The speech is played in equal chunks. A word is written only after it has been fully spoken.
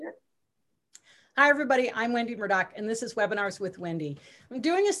Hi, everybody. I'm Wendy Murdoch, and this is Webinars with Wendy. I'm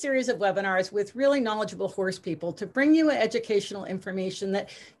doing a series of webinars with really knowledgeable horse people to bring you educational information that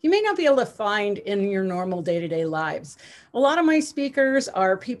you may not be able to find in your normal day-to-day lives. A lot of my speakers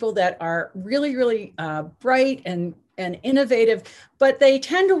are people that are really bright and innovative, but they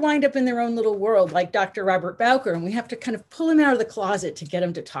tend to wind up in their own little world, like Dr. Robert Bowker, and we have to kind of pull him out of the closet to get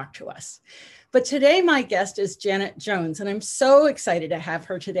him to talk to us. But today my guest is Janet Jones, and I'm so excited to have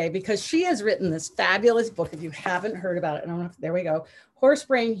her today because she has written this fabulous book. If you haven't heard about it, I don't know if, there we go, Horse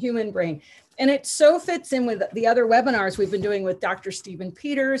Brain, Human Brain. And it so fits in with the other webinars we've been doing with Dr. Stephen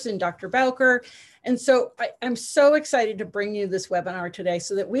Peters and Dr. Bowker. And so I'm so excited to bring you this webinar today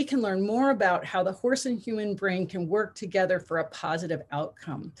so that we can learn more about how the horse and human brain can work together for a positive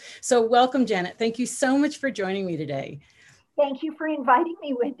outcome. So welcome, Janet. Thank you so much for joining me today. Thank you for inviting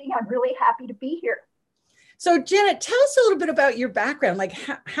me, Wendy. I'm really happy to be here. So Janet, tell us a little bit about your background. Like,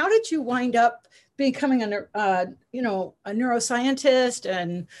 how did you wind up becoming a neuroscientist?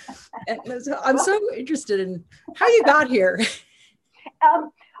 And I'm so interested in how you got here.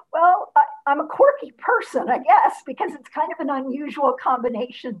 Well, I'm a quirky person, I guess, because it's kind of an unusual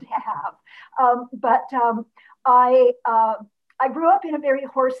combination to have. I grew up in a very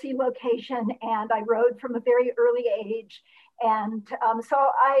horsey location, and I rode from a very early age. And so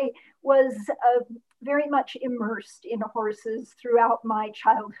I was very much immersed in horses throughout my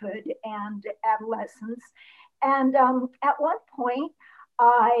childhood and adolescence. And at one point,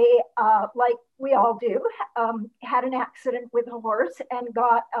 I, like we all do, had an accident with a horse and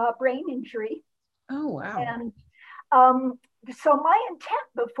got a brain injury. Oh, wow. And so my intent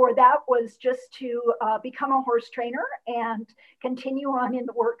before that was just to become a horse trainer and continue on in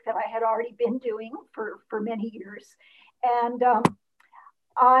the work that I had already been doing for many years. And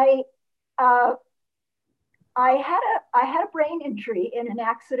I had a brain injury in an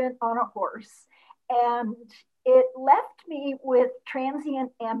accident on a horse, and it left me with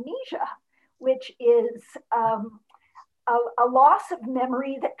transient amnesia, which is a loss of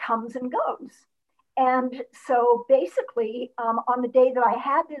memory that comes and goes. And so basically, on the day that I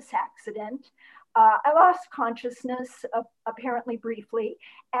had this accident, I lost consciousness, apparently briefly.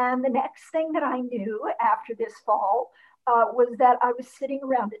 And the next thing that I knew after this fall was that I was sitting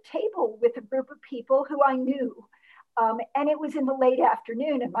around a table with a group of people who I knew. And it was in the late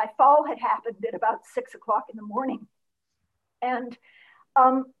afternoon, and my fall had happened at about 6 o'clock in the morning. And I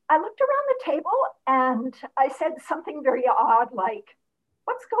looked around the table and I said something very odd, like,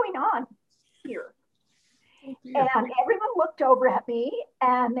 "What's going on here?" And everyone looked over at me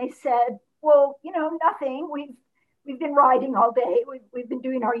and they said, "Well, nothing. We've been riding all day. We've been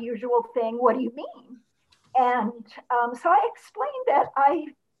doing our usual thing. What do you mean?" And so I explained that I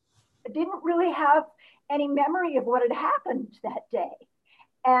didn't really have any memory of what had happened that day.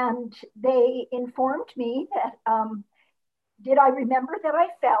 And they informed me that, did I remember that I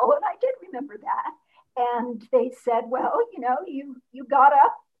fell? And I did remember that. And they said, "Well, you got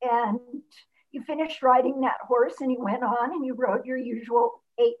up and you finished riding that horse and you went on and you rode your usual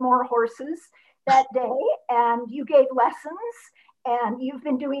 8 more horses that day, and you gave lessons, and you've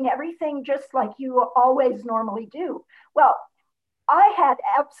been doing everything just like you always normally do." Well, I had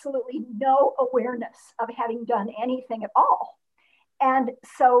absolutely no awareness of having done anything at all. And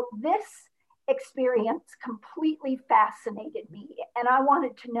so this experience completely fascinated me. And I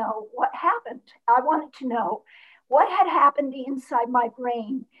wanted to know what happened. I wanted to know what had happened inside my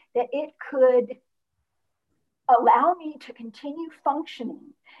brain that it could allow me to continue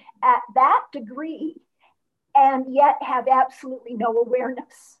functioning at that degree and yet have absolutely no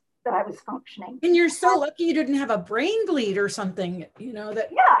awareness that I was functioning. And you're so lucky you didn't have a brain bleed or something, that.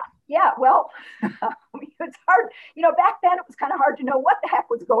 Yeah. Well, it's hard. Back then it was kind of hard to know what the heck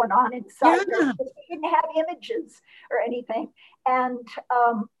was going on inside there because we didn't have images or anything. And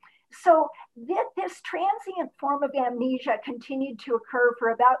so this transient form of amnesia continued to occur for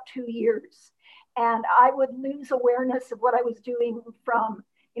about 2 years. And I would lose awareness of what I was doing from,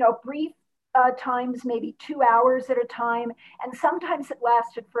 brief times, maybe 2 hours at a time. And sometimes it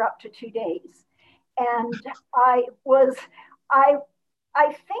lasted for up to 2 days. And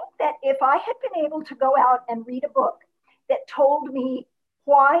I think that if I had been able to go out and read a book that told me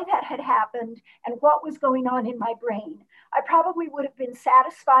why that had happened and what was going on in my brain, I probably would have been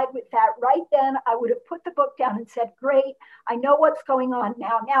satisfied with that right then. I would have put the book down and said, "Great, I know what's going on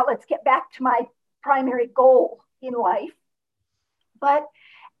now. Now let's get back to my primary goal in life." But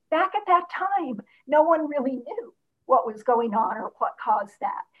back at that time, no one really knew what was going on or what caused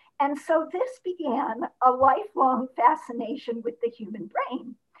that. And so this began a lifelong fascination with the human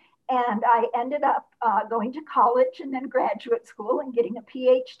brain. And I ended up going to college and then graduate school and getting a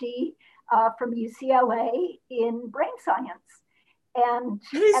Ph.D. from UCLA in brain science. And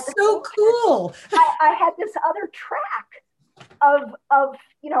that is at the so same cool. time, I had this other track of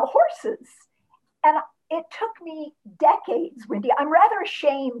horses. And it took me decades, Wendy. I'm rather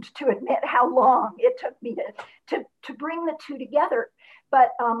ashamed to admit how long it took me to bring the two together.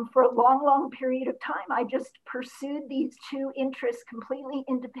 But for a long, long period of time, I just pursued these two interests completely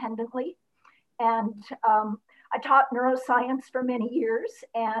independently. And I taught neuroscience for many years,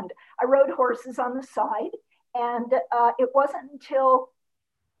 and I rode horses on the side. And it wasn't until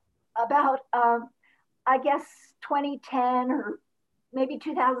about, I guess, 2010 or maybe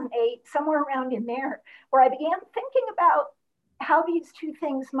 2008, somewhere around in there, where I began thinking about how these two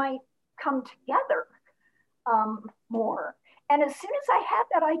things might come together more. And as soon as I had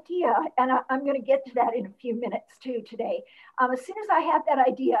that idea, and I'm going to get to that in a few minutes too today, as soon as I had that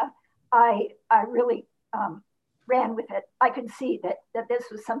idea, I really ran with it. I could see that this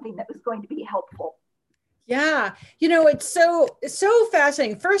was something that was going to be helpful. Yeah, it's so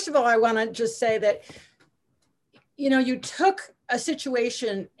fascinating. First of all, I want to just say that, you took a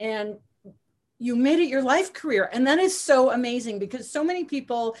situation and you made it your life career. And that is so amazing, because so many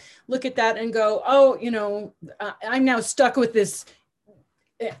people look at that and go, oh, I'm now stuck with this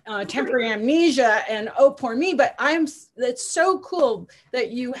temporary amnesia and oh, poor me. But that's so cool that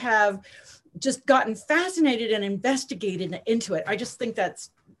you have just gotten fascinated and investigated into it. I just think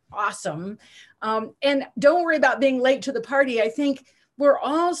that's awesome. And don't worry about being late to the party. I think we're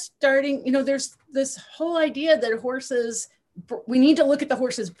all starting, there's this whole idea that we need to look at the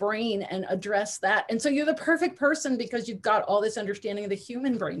horse's brain and address that. And so you're the perfect person because you've got all this understanding of the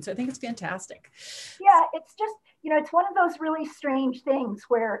human brain. So I think it's fantastic. Yeah, it's just, it's one of those really strange things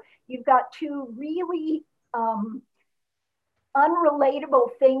where you've got two really unrelatable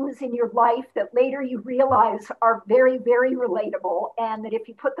things in your life that later you realize are very, very relatable. And that if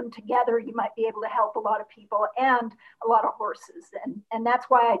you put them together, you might be able to help a lot of people and a lot of horses. And that's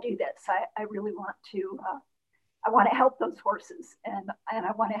why I do this. I really want to, I want to help those horses, and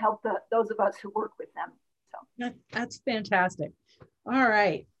I want to help those of us who work with them. So that's fantastic. All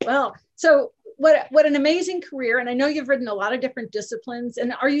right. Well, so what an amazing career. And I know you've written a lot of different disciplines.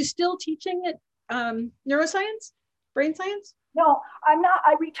 And are you still teaching at neuroscience, brain science? No, I'm not.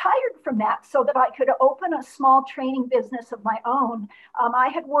 I retired from that so that I could open a small training business of my own. I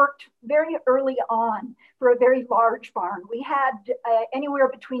had worked very early on for a very large barn. We had anywhere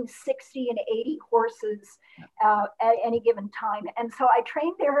between 60 and 80 horses at any given time. And so I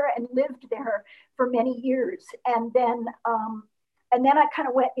trained there and lived there for many years. And then I kind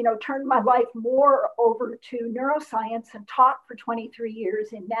of went, turned my life more over to neuroscience and taught for 23 years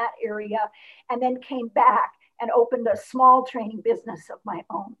in that area, and then came back and opened a small training business of my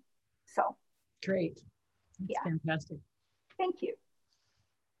own. So great. That's fantastic. Thank you.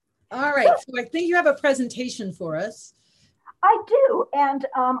 All right. So I think you have a presentation for us. I do. And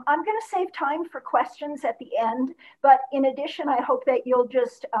I'm going to save time for questions at the end. But in addition, I hope that you'll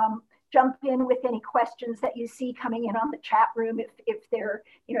just jump in with any questions that you see coming in on the chat room if they're,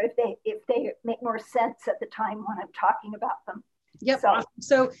 if they make more sense at the time when I'm talking about them. Yep. Awesome.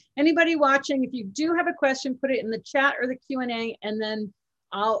 So anybody watching, if you do have a question, put it in the chat or the Q&A, and then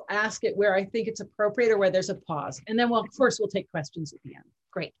I'll ask it where I think it's appropriate or where there's a pause. And then of course, we'll take questions at the end.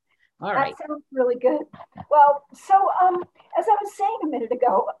 Great. All right. That sounds really good. Well, so as I was saying a minute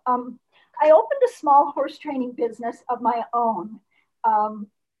ago, I opened a small horse training business of my own.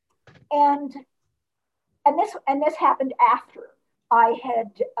 And this happened after I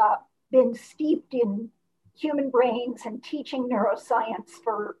had been steeped in human brains and teaching neuroscience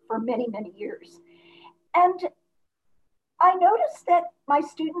for many, many years. And I noticed that my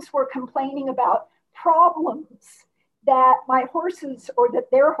students were complaining about problems that my horses or that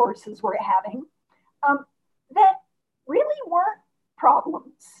their horses were having that really weren't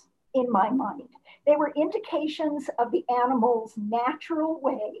problems in my mind. They were indications of the animal's natural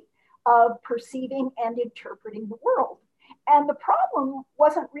way of perceiving and interpreting the world. And the problem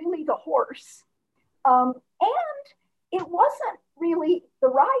wasn't really the horse. And it wasn't really the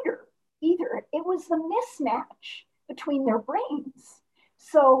rider either. It was the mismatch between their brains.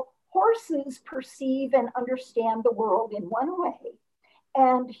 So horses perceive and understand the world in one way,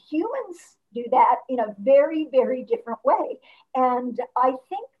 and humans do that in a very, very different way. And I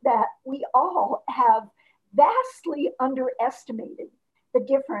think that we all have vastly underestimated the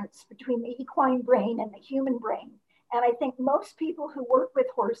difference between the equine brain and the human brain. And I think most people who work with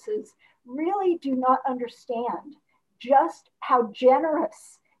horses really do not understand just how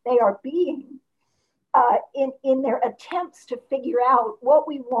generous they are being in their attempts to figure out what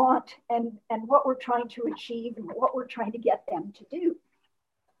we want and what we're trying to achieve and what we're trying to get them to do.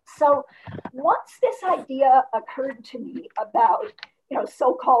 So once this idea occurred to me about,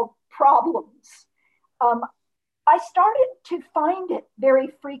 so-called problems, I started to find it very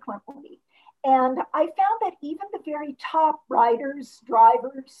frequently. And I found that even the very top riders,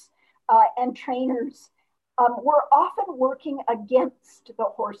 drivers, and trainers were often working against the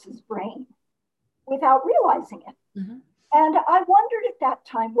horse's brain without realizing it. Mm-hmm. And I wondered at that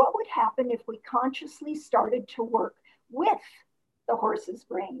time what would happen if we consciously started to work with the horse's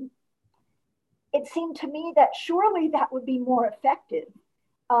brain. It seemed to me that surely that would be more effective.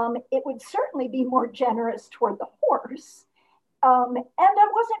 It would certainly be more generous toward the horse. And I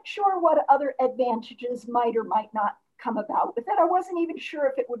wasn't sure what other advantages might or might not come about with it. I wasn't even sure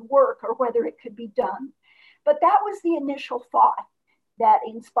if it would work or whether it could be done. But that was the initial thought that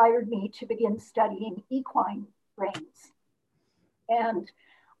inspired me to begin studying equine brains. And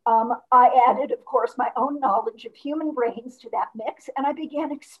I added, of course, my own knowledge of human brains to that mix, and I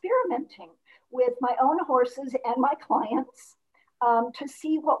began experimenting with my own horses and my clients to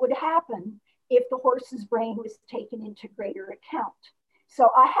see what would happen if the horse's brain was taken into greater account. So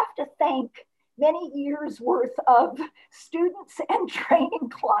I have to thank many years worth of students and training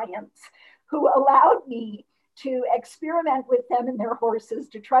clients who allowed me to experiment with them and their horses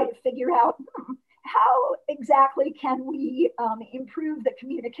to try to figure out how exactly can we improve the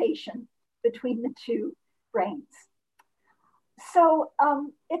communication between the two brains. So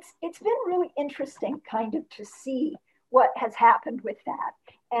it's been really interesting kind of to see what has happened with that.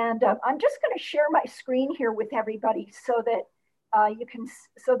 And I'm just going to share my screen here with everybody so that I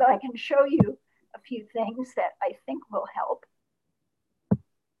can show you a few things that I think will help.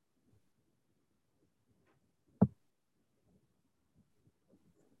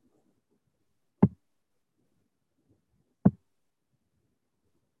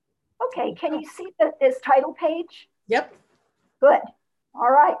 Okay, can you see this title page? Yep. Good. All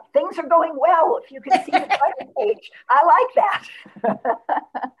right, things are going well if you can see the title page. I like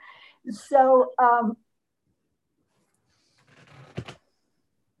that. So,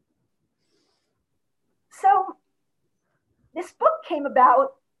 this book came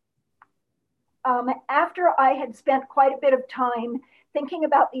about after I had spent quite a bit of time thinking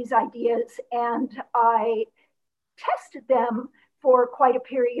about these ideas, and I tested them for quite a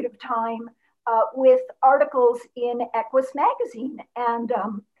period of time with articles in Equus magazine. And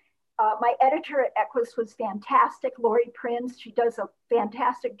my editor at Equus was fantastic, Lori Prince. She does a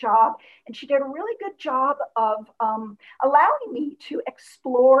fantastic job. And she did a really good job of allowing me to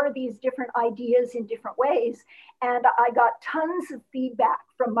explore these different ideas in different ways. And I got tons of feedback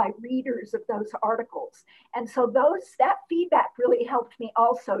from my readers of those articles. And so that feedback really helped me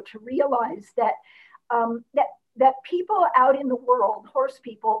also to realize that that people out in the world, horse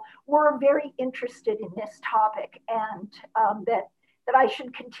people, were very interested in this topic, and that I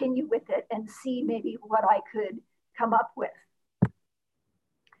should continue with it and see maybe what I could come up with.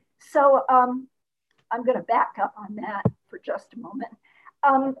 So I'm going to back up on that for just a moment.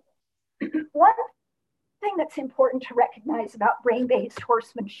 One thing that's important to recognize about brain-based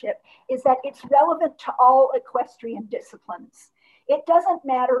horsemanship is that it's relevant to all equestrian disciplines. It doesn't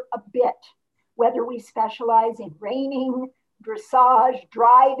matter a bit whether we specialize in reining, dressage,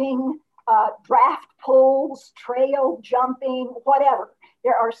 driving, draft pulls, trail, jumping, whatever.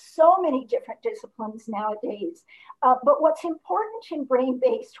 There are so many different disciplines nowadays. But what's important in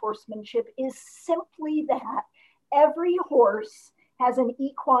brain-based horsemanship is simply that every horse has an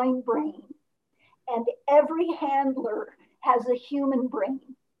equine brain and every handler has a human brain.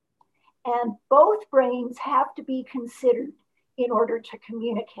 And both brains have to be considered in order to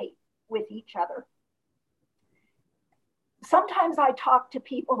communicate with each other. Sometimes I talk to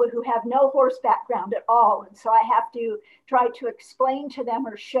people who have no horse background at all, and so I have to try to explain to them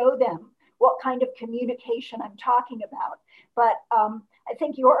or show them what kind of communication I'm talking about. But I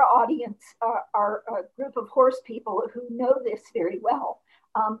think your audience are a group of horse people who know this very well.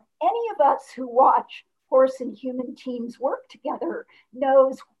 Any of us who watch horse and human teams work together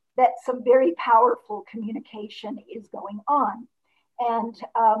knows that some very powerful communication is going on. And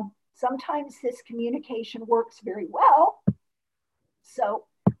sometimes this communication works very well. So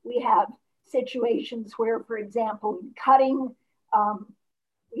we have situations where, for example, in cutting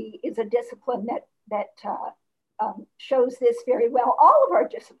is a discipline that shows this very well. All of our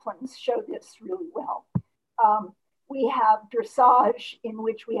disciplines show this really well. We have dressage, in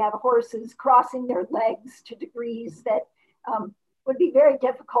which we have horses crossing their legs to degrees that would be very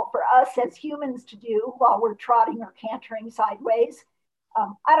difficult for us as humans to do while we're trotting or cantering sideways.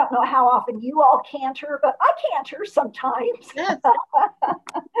 I don't know how often you all canter, but I canter sometimes. Yes.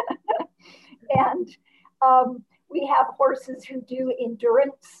 And we have horses who do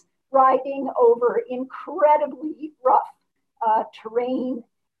endurance riding over incredibly rough terrain,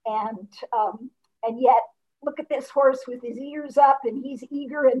 and yet look at this horse with his ears up, and he's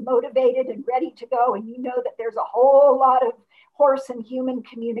eager and motivated and ready to go. And you know that there's a whole lot of horse and human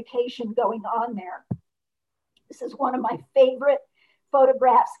communication going on there. This is one of my favorite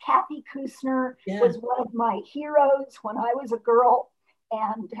photographs. Kathy Kusner was one of my heroes when I was a girl.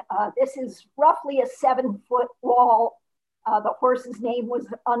 And this is roughly a 7-foot wall. The horse's name was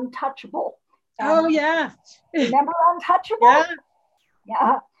Untouchable. Oh, yeah. Remember Untouchable? Yeah.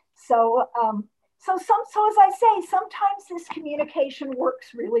 Yeah. So, so as I say, sometimes this communication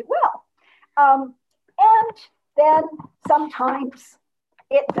works really well. And then sometimes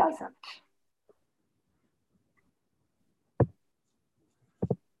it doesn't.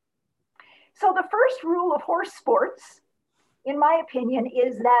 So the first rule of horse sports, in my opinion,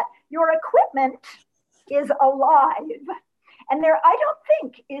 is that your equipment is alive. And there, I don't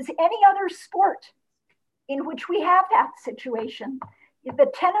think, is any other sport in which we have that situation.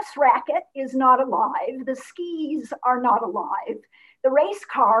 The tennis racket is not alive. The skis are not alive. The race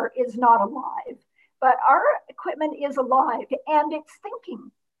car is not alive. But our equipment is alive and it's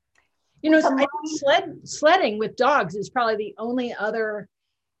thinking. You know, I think sledding with dogs is probably the only other.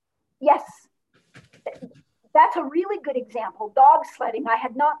 Yes. That's a really good example. Dog sledding. I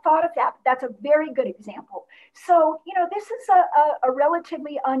had not thought of that, but that's a very good example. So, you know, this is a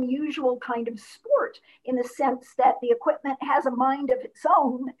relatively unusual kind of sport in the sense that the equipment has a mind of its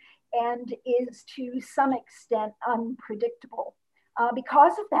own and is to some extent unpredictable.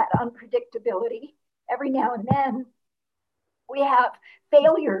 Because of that unpredictability, every now and then we have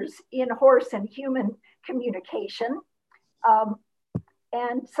failures in horse and human communication.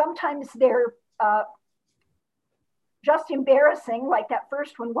 And sometimes they're just embarrassing, like that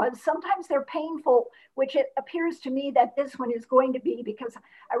first one was. Sometimes they're painful, which it appears to me that this one is going to be, because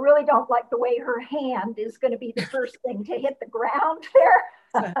I really don't like the way her hand is going to be the first thing to hit the ground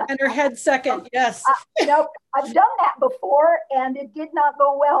there. And her head second, yes. You know, I've done that before and it did not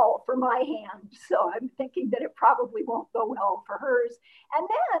go well for my hand. So I'm thinking that it probably won't go well for hers. And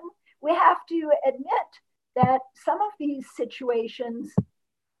then we have to admit that some of these situations,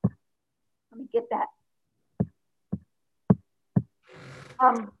 let me get that.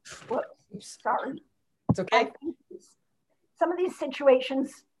 Whoops, sorry. It's okay. Some of these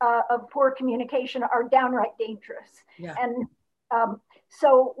situations of poor communication are downright dangerous. Yeah. And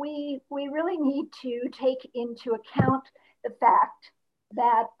so we really need to take into account the fact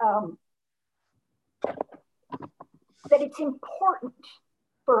that that it's important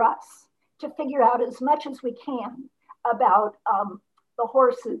for us to figure out as much as we can about the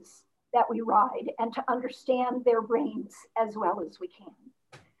horses that we ride and to understand their brains as well as we can.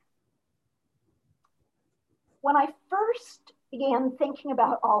 When I first began thinking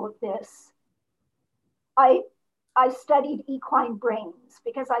about all of this, I studied equine brains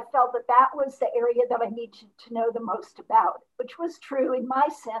because I felt that that was the area that I needed to know the most about, which was true in my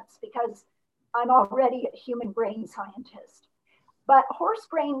sense because I'm already a human brain scientist. But horse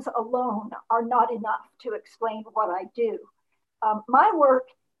brains alone are not enough to explain what I do. My work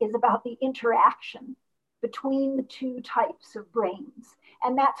is about the interaction between the two types of brains.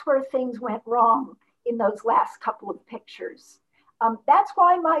 And that's where things went wrong in those last couple of pictures. That's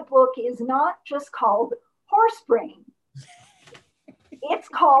why my book is not just called Horse Brain. It's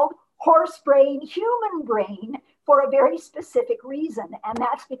called Horse Brain, Human Brain for a very specific reason. And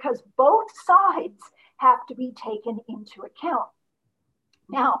that's because both sides have to be taken into account.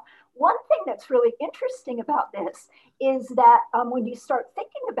 Now, one thing that's really interesting about this is that when you start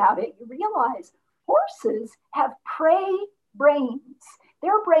thinking about it, you realize horses have prey brains.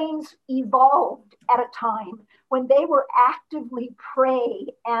 Their brains evolved at a time when they were actively prey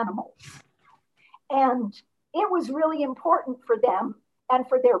animals. And it was really important for them and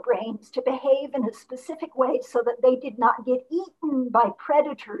for their brains to behave in a specific way so that they did not get eaten by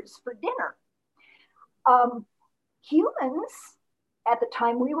predators for dinner. Humans, at the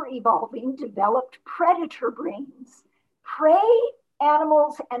time we were evolving, developed predator brains. Prey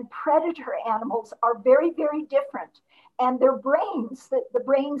animals and predator animals are very, very different. And their brains, the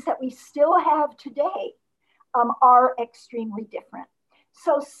brains that we still have today, are extremely different.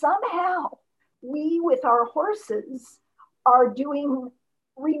 So somehow we, with our horses, are doing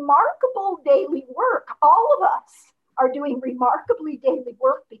remarkable daily work. All of us are doing remarkably daily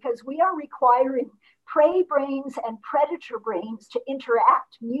work because we are requiring prey brains and predator brains to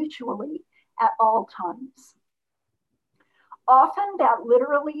interact mutually at all times. Often that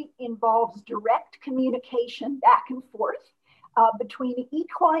literally involves direct communication back and forth between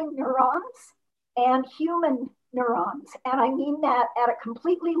equine neurons and human neurons. And I mean that at a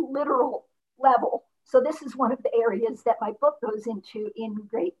completely literal level. So this is one of the areas that my book goes into in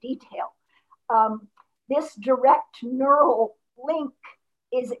great detail. This direct neural link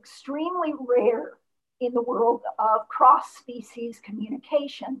is extremely rare in the world of cross-species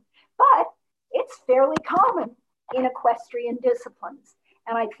communication, but it's fairly common in equestrian disciplines.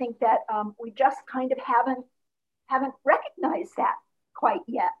 And I think that we just kind of haven't recognized that quite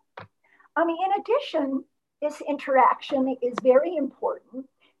yet. In addition, this interaction is very important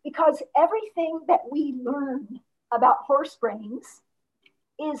because everything that we learn about horse brains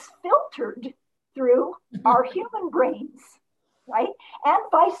is filtered through our human brains, right? And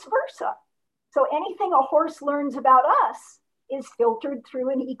vice versa. So anything a horse learns about us is filtered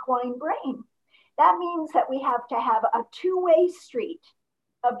through an equine brain. That means that we have to have a two-way street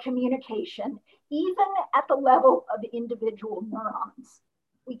of communication, even at the level of individual neurons.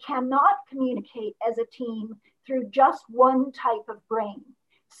 We cannot communicate as a team through just one type of brain.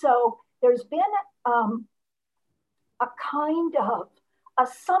 So there's been a kind of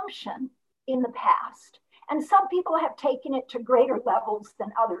assumption in the past, and some people have taken it to greater levels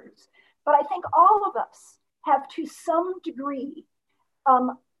than others. But I think all of us have, to some degree,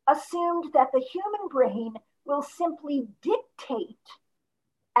 assumed that the human brain will simply dictate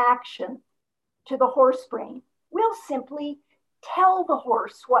action to the horse brain. We'll simply tell the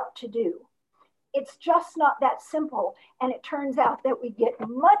horse what to do. It's just not that simple. And it turns out that we get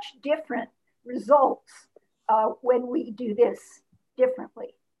much different results when we do this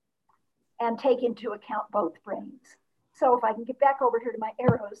differently and take into account both brains. So if I can get back over here to my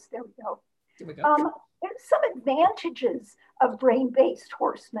arrows, there we go. Here we go. There's some advantages of brain-based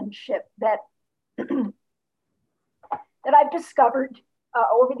horsemanship that, that I've discovered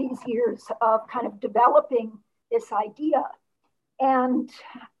over these years of kind of developing this idea. And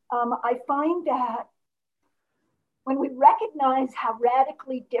I find that when we recognize how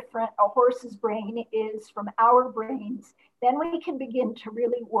radically different a horse's brain is from our brains, then we can begin to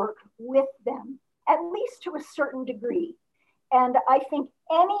really work with them, at least to a certain degree. And I think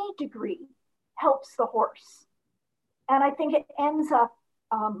any degree helps the horse. And I think it ends up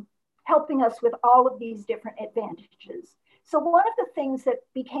helping us with all of these different advantages. So one of the things that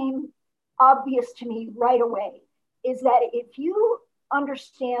became obvious to me right away is that if you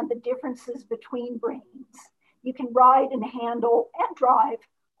understand the differences between brains, you can ride and handle and drive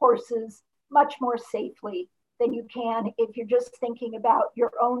horses much more safely than you can if you're just thinking about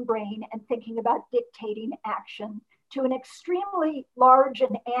your own brain and thinking about dictating action to an extremely large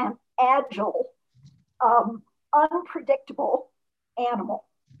and agile, unpredictable animal.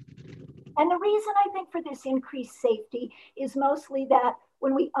 And the reason I think for this increased safety is mostly that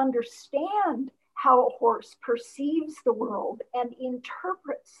when we understand how a horse perceives the world and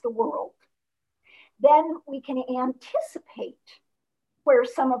interprets the world, then we can anticipate where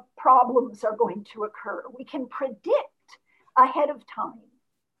some problems are going to occur. We can predict ahead of time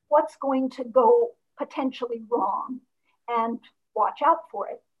what's going to go potentially wrong and watch out for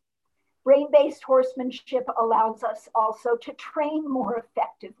it. Brain-based horsemanship allows us also to train more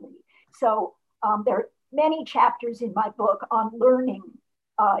effectively. So there are many chapters in my book on learning,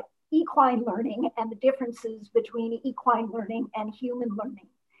 equine learning, and the differences between equine learning and human learning.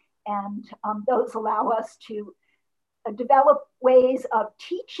 And those allow us to develop ways of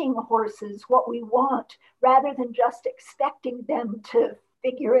teaching horses what we want rather than just expecting them to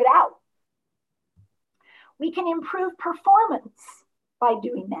figure it out. We can improve performance by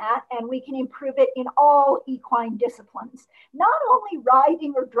doing that, and we can improve it in all equine disciplines, not only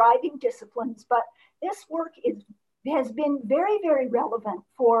riding or driving disciplines, but this work has been very, very relevant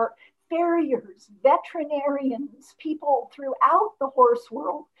for farriers, veterinarians, people throughout the horse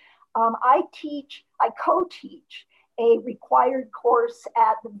world. I co-teach a required course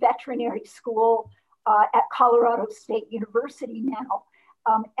at the veterinary school at Colorado State University now.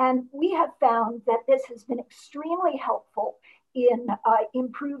 And we have found that this has been extremely helpful in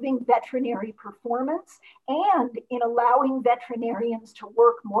improving veterinary performance and in allowing veterinarians to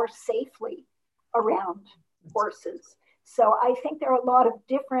work more safely around horses. So I think there are a lot of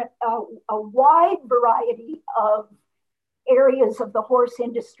different, a wide variety of areas of the horse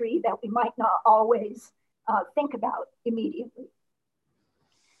industry that we might not always think about immediately.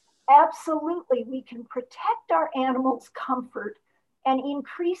 Absolutely, we can protect our animals' comfort and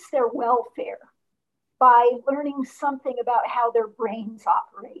increase their welfare by learning something about how their brains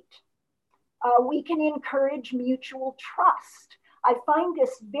operate. We can encourage mutual trust. I find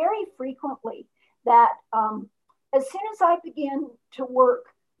this very frequently that as soon as I begin to work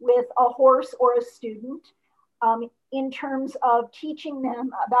with a horse or a student, in terms of teaching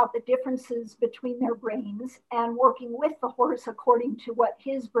them about the differences between their brains and working with the horse according to what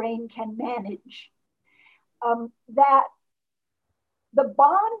his brain can manage. That the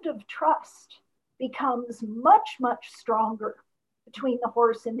bond of trust becomes much, much stronger between the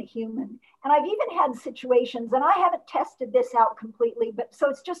horse and the human. And I've even had situations, and I haven't tested this out completely, but so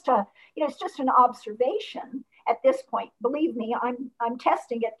it's just it's just an observation at this point. Believe me, I'm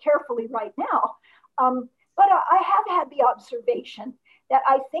testing it carefully right now. But I have had the observation that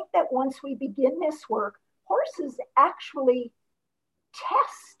I think that once we begin this work, horses actually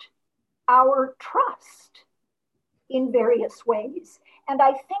test our trust in various ways. And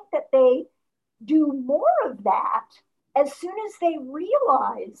I think that they do more of that as soon as they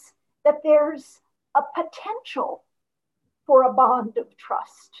realize that there's a potential for a bond of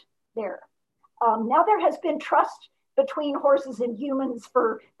trust there. Now, there has been trust between horses and humans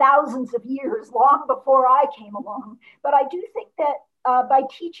for thousands of years, long before I came along. But I do think that by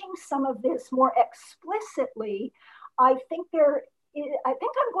teaching some of this more explicitly, I think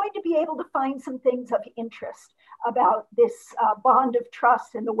I'm going to be able to find some things of interest about this bond of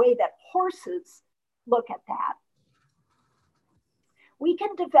trust and the way that horses look at that. We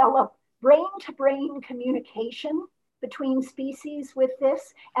can develop brain-to-brain communication between species with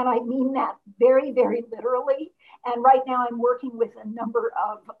this, and I mean that very, very literally. And right now I'm working with a number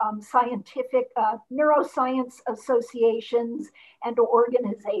of scientific neuroscience associations and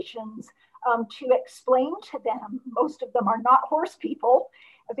organizations to explain to them. Most of them are not horse people,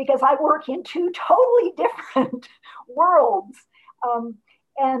 because I work in two totally different worlds.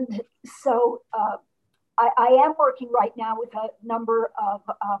 And so I am working right now with a number of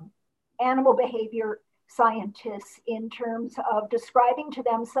animal behavior scientists in terms of describing to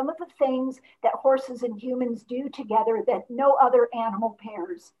them some of the things that horses and humans do together that no other animal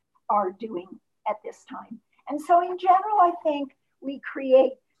pairs are doing at this time. And so in general, I think we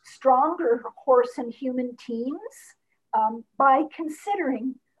create stronger horse and human teams by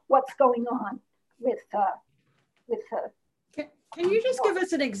considering what's going on with Can you just give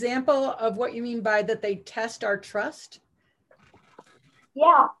us an example of what you mean by that they test our trust?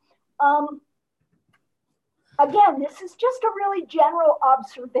 Yeah. Again, this is just a really general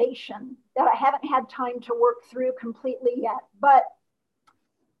observation that I haven't had time to work through completely yet. But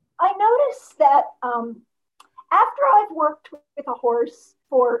I noticed that after I've worked with a horse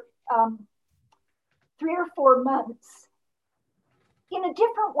for 3 or 4 months, in a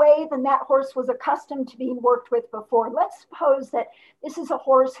different way than that horse was accustomed to being worked with before. Let's suppose that this is a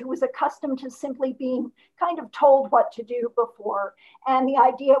horse who was accustomed to simply being kind of told what to do before. And the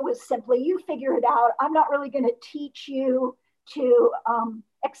idea was simply, you figure it out. I'm not really going to teach you to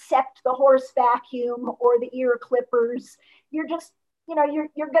accept the horse vacuum or the ear clippers. You're just,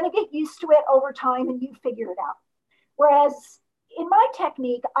 you're going to get used to it over time and you figure it out. Whereas in my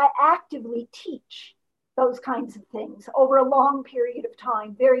technique, I actively teach those kinds of things over a long period of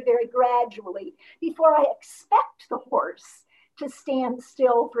time, very, very gradually, before I expect the horse to stand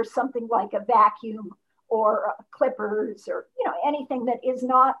still for something like a vacuum or clippers or anything that is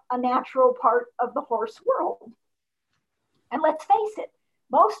not a natural part of the horse world. And let's face it,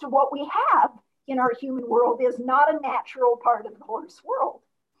 most of what we have in our human world is not a natural part of the horse world.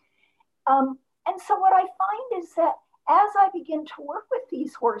 And so what I find is that as I begin to work with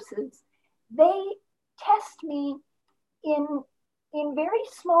these horses, they test me in very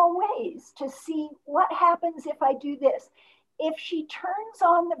small ways to see what happens if I do this. If she turns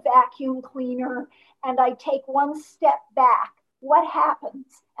on the vacuum cleaner and I take one step back, what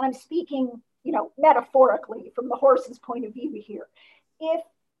happens? And I'm speaking, metaphorically from the horse's point of view here.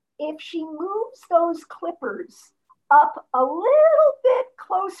 If she moves those clippers up a little bit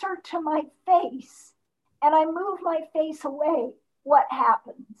closer to my face and I move my face away, what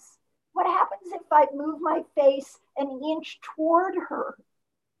happens? What happens if I move my face an inch toward her?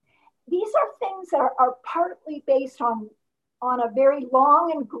 These are things that are partly based on a very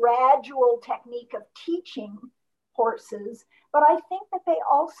long and gradual technique of teaching horses, but I think that they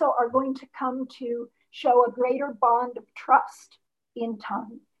also are going to come to show a greater bond of trust in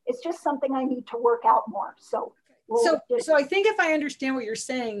time. It's just something I need to work out more. So I think if I understand what you're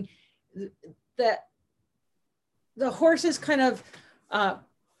saying, that the horse is kind of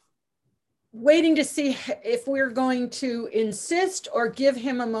waiting to see if we're going to insist or give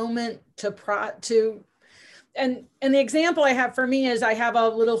him a moment and the example I have for me is I have a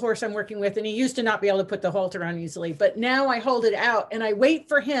little horse I'm working with, and he used to not be able to put the halter on easily, but now I hold it out and I wait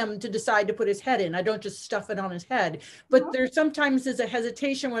for him to decide to put his head in. I don't just stuff it on his head, but there sometimes is a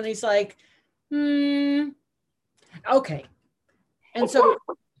hesitation when he's like, okay. And so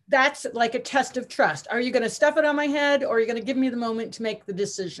that's like a test of trust. Are you going to stuff it on my head, or are you going to give me the moment to make the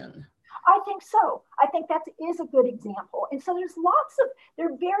decision? I think so. I think that is a good example. And so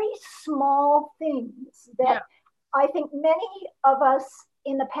they're very small things that yeah. I think many of us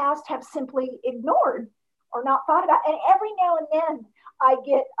in the past have simply ignored or not thought about. And every now and then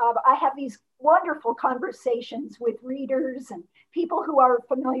I have these wonderful conversations with readers and people who are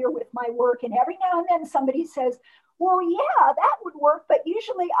familiar with my work. And every now and then somebody says, well, yeah, that would work, but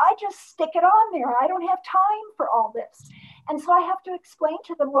usually I just stick it on there. I don't have time for all this. And so I have to explain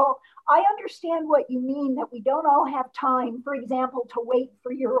to them, well, I understand what you mean, that we don't all have time, for example, to wait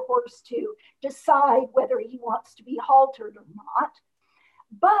for your horse to decide whether he wants to be haltered or not.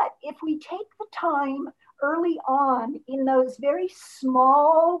 But if we take the time early on in those very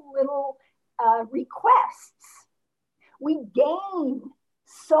small little requests, we gain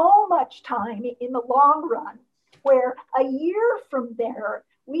so much time in the long run, where a year from there,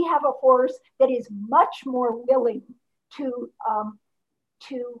 we have a horse that is much more willing to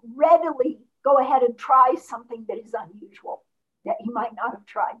readily go ahead and try something that is unusual, that he might not have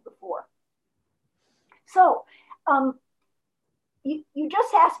tried before. So you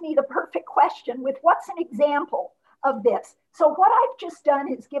just asked me the perfect question with what's an example of this. So what I've just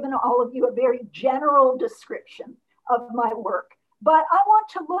done is given all of you a very general description of my work, but I want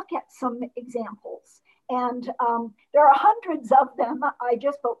to look at some examples. And there are hundreds of them.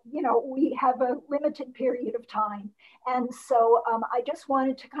 We have a limited period of time. And so I just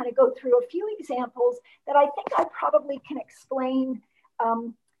wanted to kind of go through a few examples that I think I probably can explain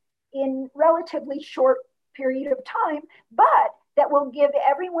in relatively short period of time, but that will give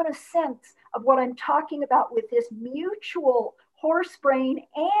everyone a sense of what I'm talking about with this mutual horse brain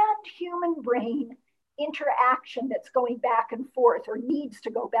and human brain interaction that's going back and forth, or needs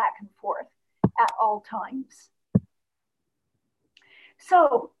to go back and forth at all times.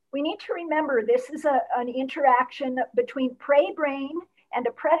 So we need to remember this is an interaction between prey brain and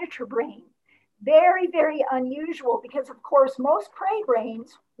a predator brain. Very, very unusual, because of course most prey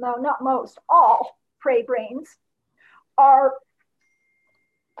brains, no, not most, all prey brains are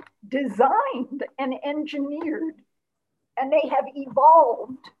designed and engineered, and they have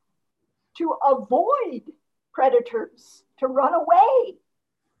evolved to avoid predators, to run away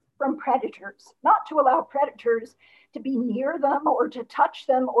from predators, not to allow predators to be near them or to touch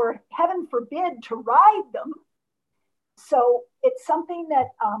them, or heaven forbid, to ride them. So it's something that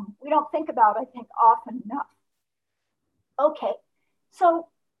we don't think about, I think, often enough. Okay, so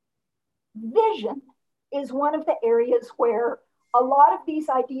vision is one of the areas where a lot of these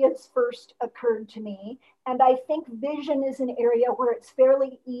ideas first occurred to me. And I think vision is an area where it's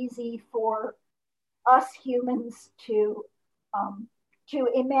fairly easy for us humans to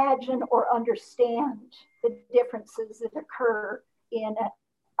imagine or understand the differences that occur in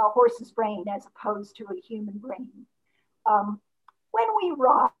a horse's brain as opposed to a human brain. When we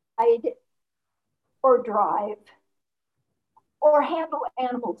ride or drive or handle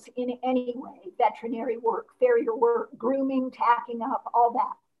animals in any way, veterinary work, farrier work, grooming, tacking up, all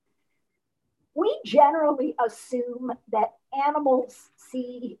that, we generally assume that animals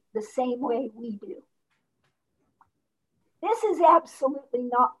see the same way we do. This is absolutely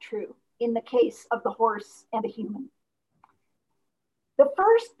not true in the case of the horse and the human. The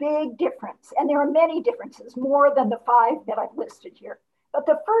first big difference, and there are many differences, more than the 5 that I've listed here, but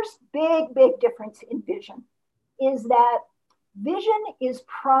the first big difference in vision is that vision is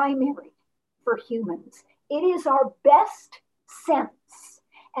primary for humans. It is our best sense,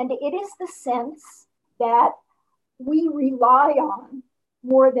 and it is the sense that we rely on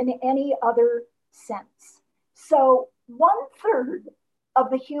more than any other sense. So 1/3 of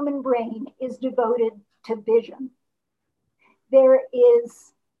the human brain is devoted to vision. There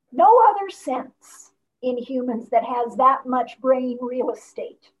is no other sense in humans that has that much brain real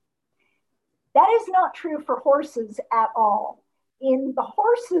estate. That is not true for horses at all. In the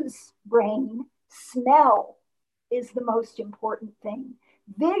horse's brain, smell is the most important thing.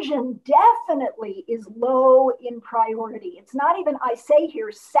 Vision definitely is low in priority. It's not even, I say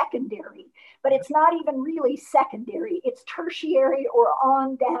here, secondary, but it's not even really secondary. It's tertiary or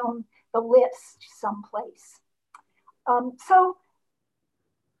on down the list someplace.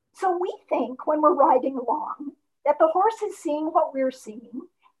 So we think when we're riding along that the horse is seeing what we're seeing,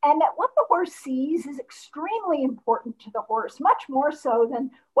 and that what the horse sees is extremely important to the horse, much more so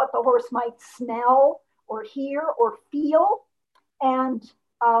than what the horse might smell or hear or feel. And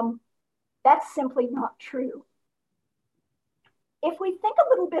that's simply not true. If we think a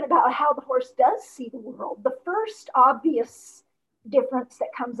little bit about how the horse does see the world, the first obvious difference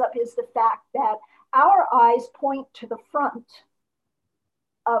that comes up is the fact that our eyes point to the front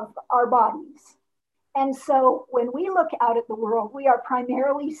of our bodies. And so when we look out at the world, we are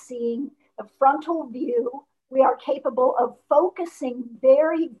primarily seeing the frontal view. We are capable of focusing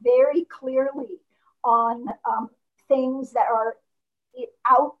very, very clearly on things that are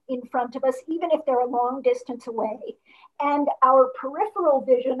out in front of us, even if they're a long distance away. And our peripheral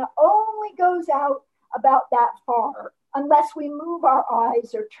vision only goes out about that far unless we move our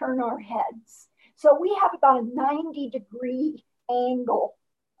eyes or turn our heads. So we have about a 90-degree angle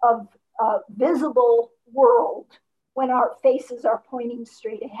of visible world when our faces are pointing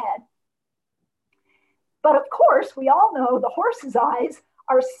straight ahead. But of course, we all know the horse's eyes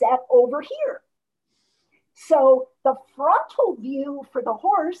are set over here. So the frontal view for the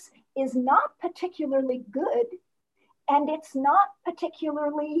horse is not particularly good, and it's not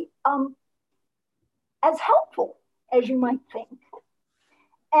particularly as helpful as you might think.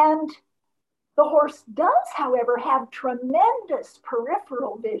 And the horse does, however, have tremendous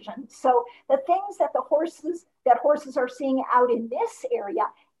peripheral vision. So the things that horses are seeing out in this area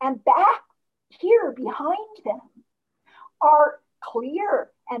and back here behind them are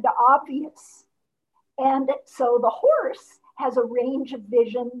clear and obvious. And so the horse has a range of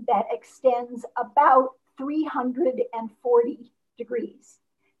vision that extends about 340 degrees.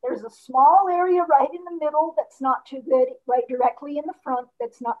 There's a small area right in the middle that's not too good, right directly in the front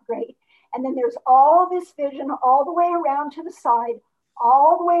that's not great. And then there's all this vision all the way around to the side,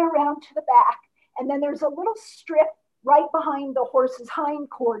 all the way around to the back. And then there's a little strip right behind the horse's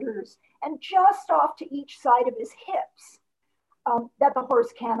hindquarters and just off to each side of his hips that the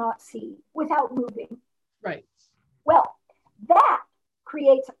horse cannot see without moving. Right. Well, that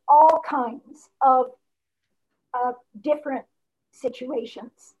creates all kinds of different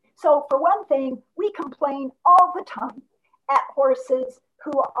situations. So for one thing, we complain all the time at horses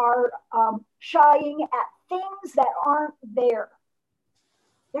who are shying at things that aren't there.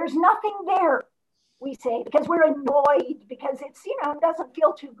 There's nothing there, we say, because we're annoyed, because it's, it doesn't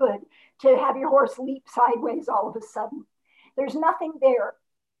feel too good to have your horse leap sideways all of a sudden. There's nothing there.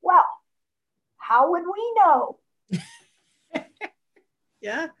 Well, how would we know?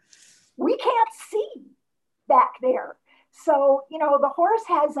 Yeah. We can't see back there. So, the horse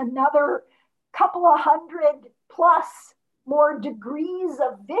has another couple of 100 plus more degrees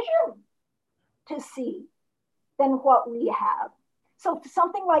of vision to see than what we have. So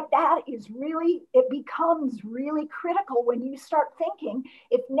something like that it becomes really critical when you start thinking,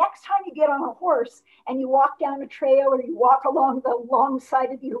 if next time you get on a horse and you walk down a trail or you walk along the long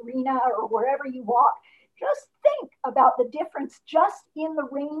side of the arena or wherever you walk, just think about the difference just in the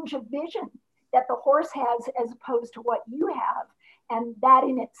range of vision that the horse has as opposed to what you have. And that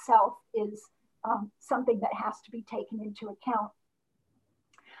in itself is something that has to be taken into account.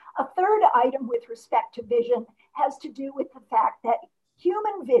 A third item with respect to vision has to do with the fact that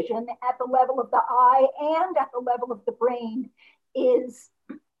human vision at the level of the eye and at the level of the brain is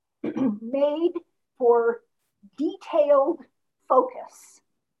made for detailed focus.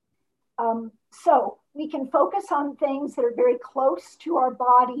 So we can focus on things that are very close to our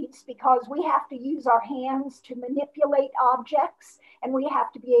bodies because we have to use our hands to manipulate objects, and we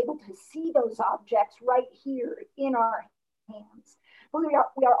have to be able to see those objects right here in our hands. But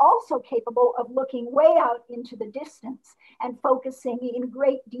we are also capable of looking way out into the distance and focusing in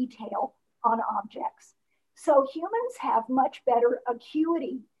great detail on objects. So humans have much better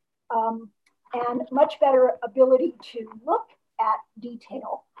acuity and much better ability to look at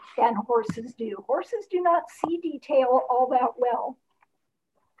detail than horses do. Horses do not see detail all that well.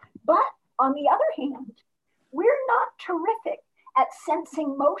 But on the other hand, we're not terrific at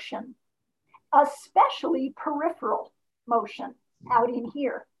sensing motion, especially peripheral motion out in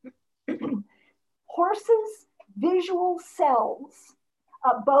here. Horses' visual cells,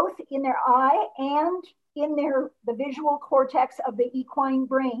 both in their eye and in the visual cortex of the equine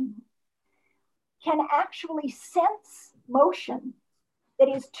brain, can actually sense motion that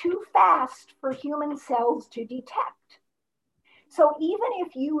is too fast for human cells to detect. So even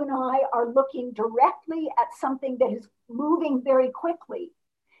if you and I are looking directly at something that is moving very quickly,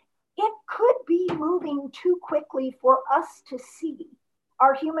 it could be moving too quickly for us to see.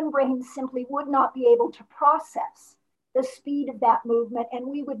 Our human brains simply would not be able to process the speed of that movement, and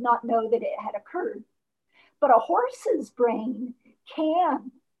we would not know that it had occurred. But a horse's brain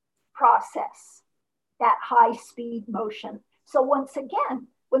can process that high speed motion. So once again,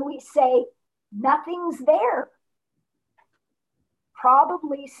 when we say nothing's there,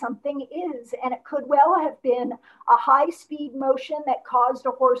 probably something is, and it could well have been a high speed motion that caused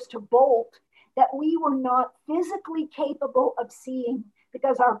a horse to bolt that we were not physically capable of seeing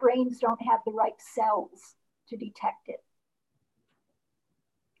because our brains don't have the right cells to detect it.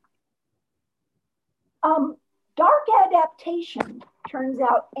 Dark adaptation turns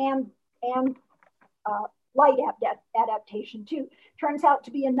out, and light adaptation too, turns out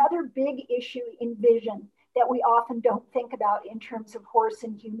to be another big issue in vision that we often don't think about in terms of horse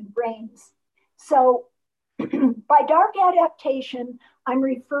and human brains. So by dark adaptation, I'm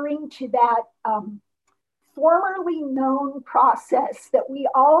referring to that formerly known process that we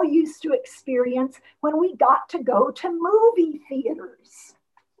all used to experience when we got to go to movie theaters.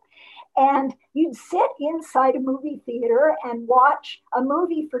 And you'd sit inside a movie theater and watch a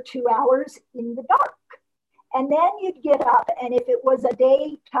movie for 2 hours in the dark. And then you'd get up, and if it was a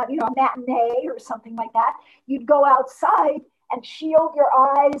day, a matinee or something like that, you'd go outside and shield your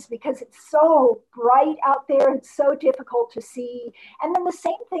eyes because it's so bright out there. It's so difficult to see. And then the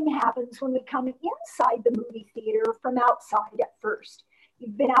same thing happens when we come inside the movie theater from outside at first.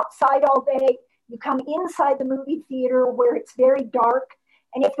 You've been outside all day. You come inside the movie theater where it's very dark.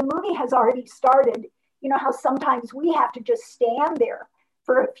 And if the movie has already started, you know how sometimes we have to just stand there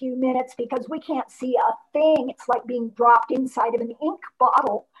for a few minutes because we can't see a thing. It's like being dropped inside of an ink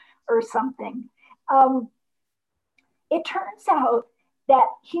bottle or something. It turns out that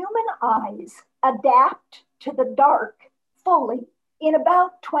human eyes adapt to the dark fully in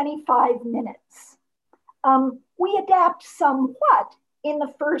about 25 minutes. We adapt somewhat in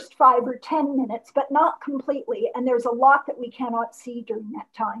the first 5 or 10 minutes, but not completely. And there's a lot that we cannot see during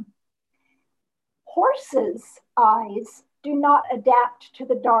that time. Horses' eyes do not adapt to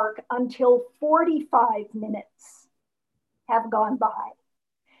the dark until 45 minutes have gone by.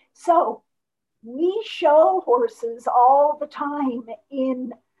 So we show horses all the time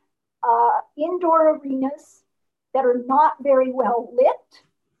in indoor arenas that are not very well lit.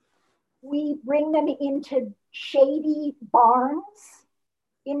 We bring them into shady barns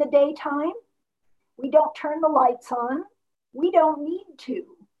in the daytime. We don't turn the lights on. We don't need to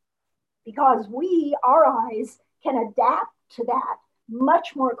because our eyes can adapt to that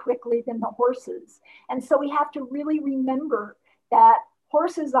much more quickly than the horses. And so we have to really remember that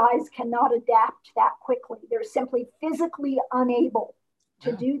horses' eyes cannot adapt that quickly. They're simply physically unable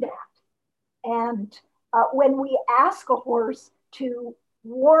to do that. And when we ask a horse to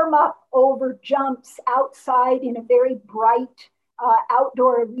warm up over jumps outside in a very bright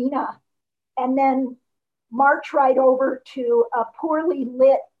outdoor arena, and then march right over to a poorly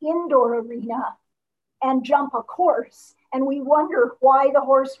lit indoor arena and jump a course, and we wonder why the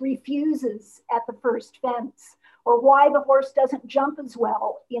horse refuses at the first fence, or why the horse doesn't jump as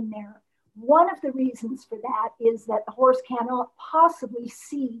well in there. One of the reasons for that is that the horse cannot possibly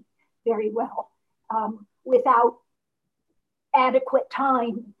see very well without adequate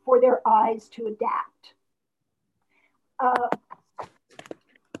time for their eyes to adapt.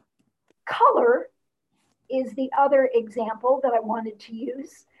 Color is the other example that I wanted to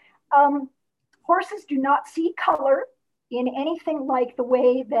use. Horses do not see color in anything like the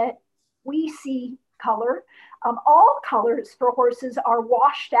way that we see color. All colors for horses are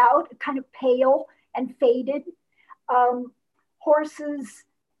washed out, kind of pale and faded. Horses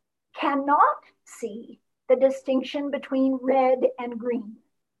cannot see the distinction between red and green.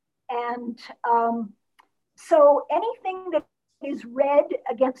 And so anything that is red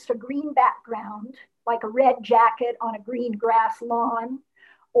against a green background, like a red jacket on a green grass lawn,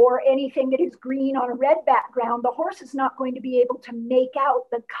 or anything that is green on a red background, the horse is not going to be able to make out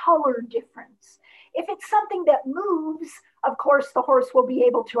the color difference. If it's something that moves, of course, the horse will be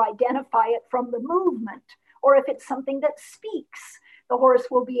able to identify it from the movement. Or if it's something that speaks, the horse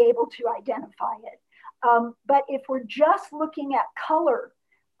will be able to identify it. But if we're just looking at color,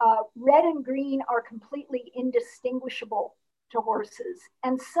 red and green are completely indistinguishable to horses.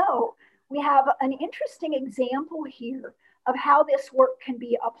 And so we have an interesting example here of how this work can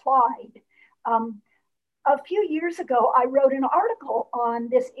be applied. A few years ago, I wrote an article on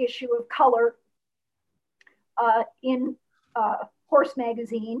this issue of color in Horse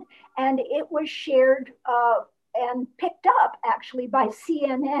Magazine, and it was shared and picked up actually by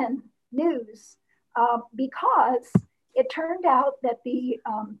CNN News because it turned out that the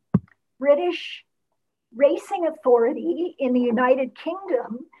British Racing Authority in the United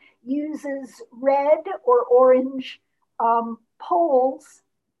Kingdom uses red or orange poles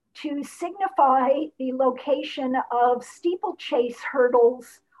to signify the location of steeplechase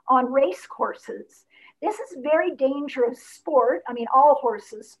hurdles on race courses. This is a very dangerous sport. I mean, all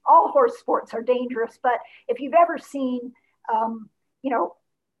horse sports are dangerous, but if you've ever seen,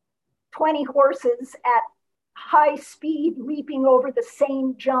 20 horses at high speed leaping over the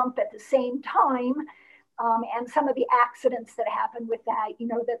same jump at the same time, and some of the accidents that happen with that, you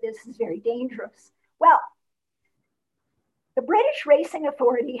know that this is very dangerous. Well, The British Racing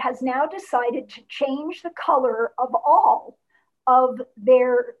Authority has now decided to change the color of all of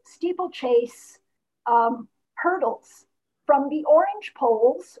their steeplechase hurdles from the orange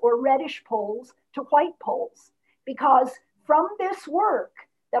poles or reddish poles to white poles, because from this work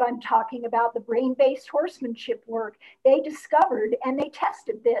that I'm talking about, the brain-based horsemanship work, they discovered, and they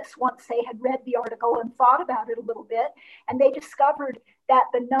tested this once they had read the article and thought about it a little bit, and they discovered that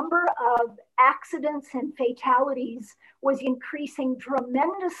the number of accidents and fatalities was increasing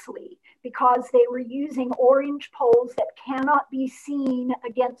tremendously because they were using orange poles that cannot be seen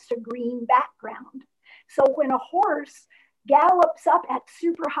against a green background. So when a horse gallops up at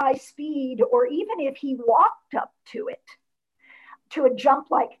super high speed, or even if he walked up to it, to a jump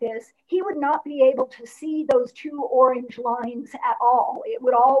like this, he would not be able to see those two orange lines at all. It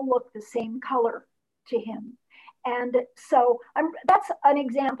would all look the same color to him. And so that's an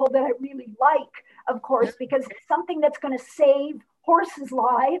example that I really like, of course, because it's something that's going to save horses'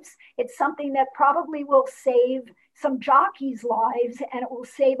 lives. It's something that probably will save some jockeys' lives, and it will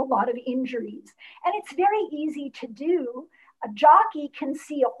save a lot of injuries. And it's very easy to do. A jockey can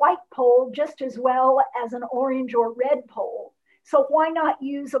see a white pole just as well as an orange or red pole. So why not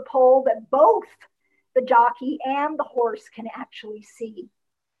use a pole that both the jockey and the horse can actually see?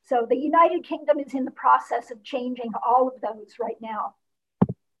 So the United Kingdom is in the process of changing all of those right now.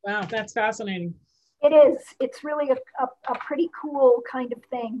 Wow, that's fascinating. It is. It's really a pretty cool kind of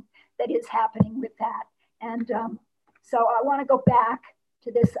thing that is happening with that. And so I want to go back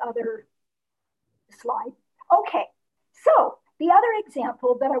to this other slide. Okay, so the other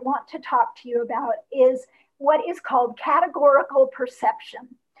example that I want to talk to you about is what is called categorical perception.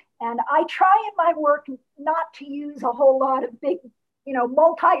 And I try in my work not to use a whole lot of big,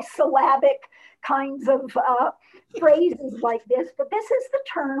 multi-syllabic kinds of phrases like this, but this is the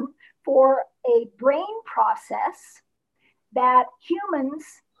term for a brain process that humans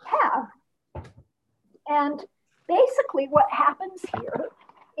have. And basically what happens here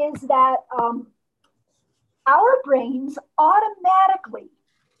is that our brains automatically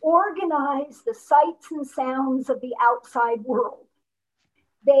organize the sights and sounds of the outside world.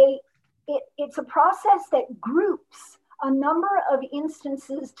 It's a process that groups a number of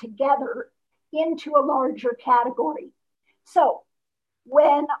instances together into a larger category. So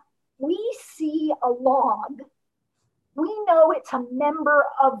when we see a log, we know it's a member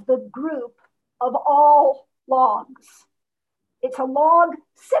of the group of all logs. It's a log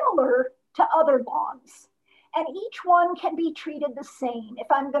similar to other logs. And each one can be treated the same. If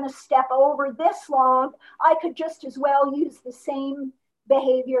I'm going to step over this log, I could just as well use the same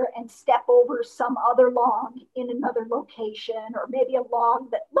behavior and step over some other log in another location, or maybe a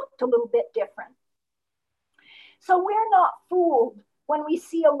log that looked a little bit different. So we're not fooled when we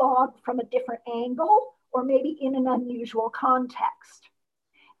see a log from a different angle or maybe in an unusual context.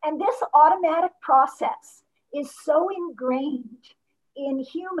 And this automatic process is so ingrained in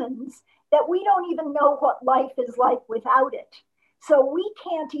humans that we don't even know what life is like without it. So we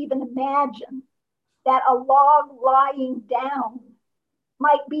can't even imagine that a log lying down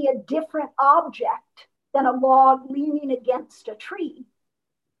might be a different object than a log leaning against a tree.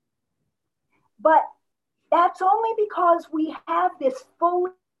 But that's only because we have this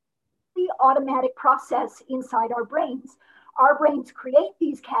fully automatic process inside our brains. Our brains create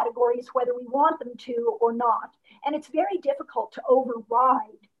these categories whether we want them to or not. And it's very difficult to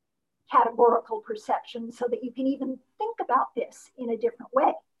override categorical perception so that you can even think about this in a different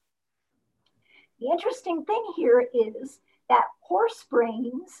way. The interesting thing here is that horse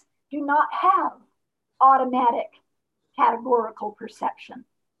brains do not have automatic categorical perception.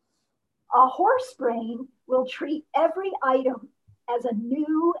 A horse brain will treat every item as a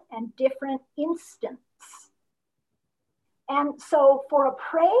new and different instance. And so for a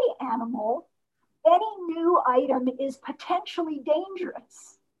prey animal, any new item is potentially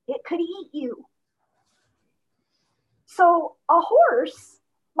dangerous. It could eat you. So a horse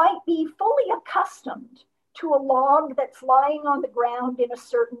might be fully accustomed to a log that's lying on the ground in a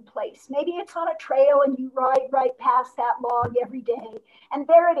certain place. Maybe it's on a trail and you ride right past that log every day. And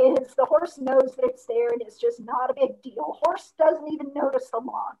there it is. The horse knows that it's there and it's just not a big deal. Horse doesn't even notice the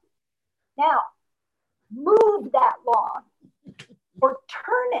log. Now, move that log or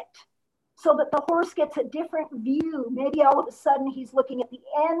turn it so that the horse gets a different view. Maybe all of a sudden he's looking at the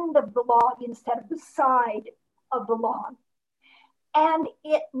end of the log instead of the side of the log. And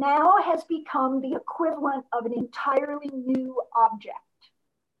it now has become the equivalent of an entirely new object,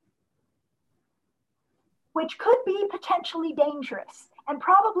 which could be potentially dangerous and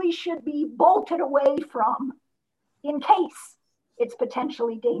probably should be bolted away from in case it's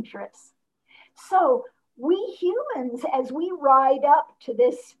potentially dangerous. So we humans, as we ride up to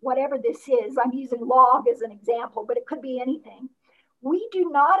this, whatever this is, I'm using log as an example, but it could be anything. We do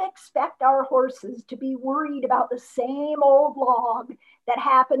not expect our horses to be worried about the same old log that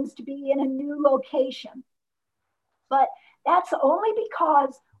happens to be in a new location. But that's only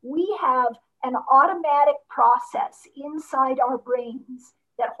because we have an automatic process inside our brains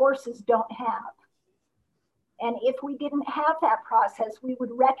that horses don't have. And if we didn't have that process, we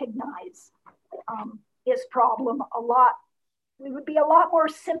would recognize his problem a lot. We would be a lot more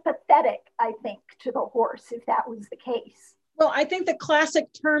sympathetic, I think, to the horse if that was the case. Well, I think the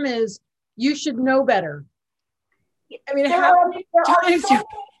classic term is you should know better. I mean,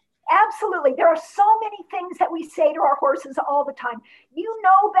 absolutely. There are so many things that we say to our horses all the time. You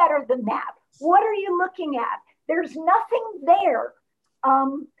know better than that. What are you looking at? There's nothing there.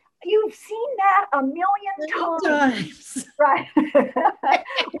 You've seen that a million times. Right.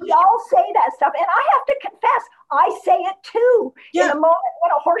 We all say that stuff. And I have to confess, I say it too. Yeah. In a moment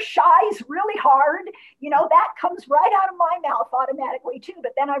when a horse shies really hard, you know, that comes right out of my mouth automatically too.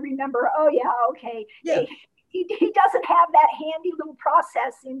 But then I remember, oh yeah, okay. Yeah. He doesn't have that handy little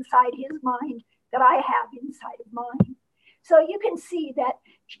process inside his mind that I have inside of mine. So you can see that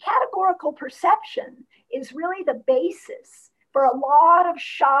categorical perception is really the basis for a lot of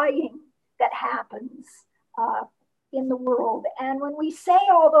shying that happens in the world. And when we say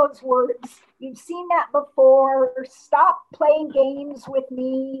all those words, you've seen that before, stop playing games with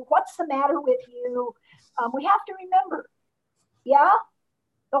me, what's the matter with you? We have to remember, yeah,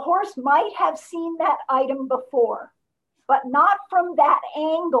 the horse might have seen that item before, but not from that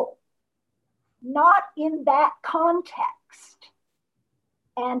angle, not in that context.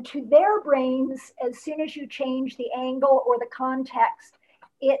 And to their brains, as soon as you change the angle or the context,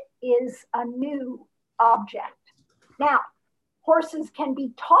 it is a new object. Now, horses can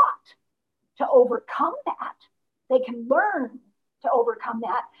be taught to overcome that. They can learn to overcome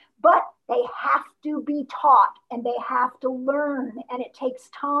that, but they have to be taught and they have to learn, and it takes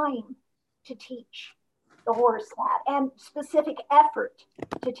time to teach the horse that and specific effort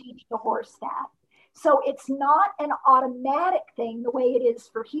to teach the horse that. So it's not an automatic thing the way it is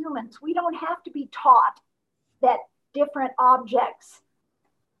for humans. We don't have to be taught that different objects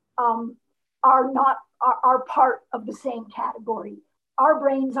are part of the same category. Our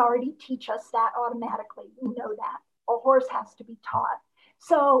brains already teach us that automatically. We know that. A horse has to be taught.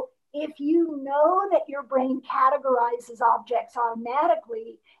 So if you know that your brain categorizes objects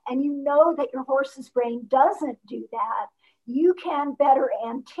automatically, and you know that your horse's brain doesn't do that, you can better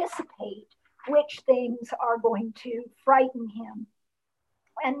anticipate which things are going to frighten him.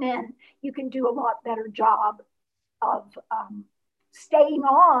 And then you can do a lot better job of staying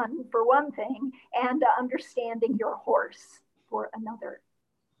on, for one thing, and understanding your horse for another.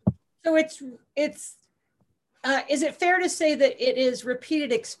 So is it fair to say that it is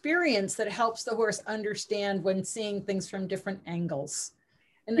repeated experience that helps the horse understand when seeing things from different angles?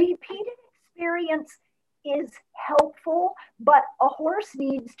 And repeated experience is helpful, but a horse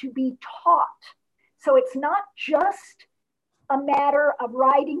needs to be taught. So it's not just a matter of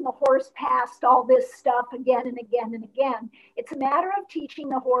riding the horse past all this stuff again and again and again. It's a matter of teaching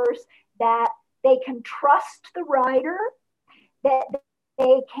the horse that they can trust the rider, that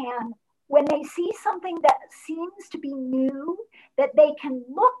they can, when they see something that seems to be new, that they can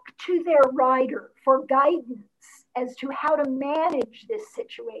look to their rider for guidance as to how to manage this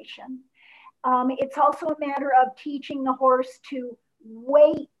situation. It's also a matter of teaching the horse to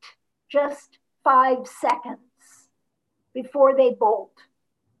wait just 5 seconds before they bolt,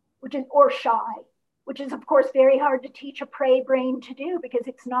 or shy, which is of course very hard to teach a prey brain to do because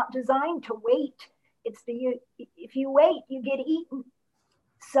it's not designed to wait. If you wait, you get eaten.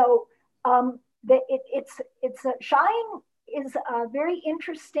 So shying is a very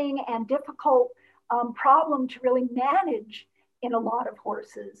interesting and difficult problem to really manage in a lot of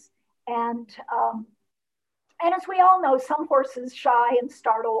horses. And as we all know, some horses shy and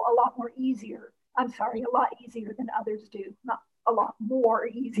startle a lot easier than others do. Not a lot more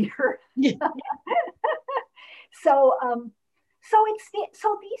easier. Yeah. So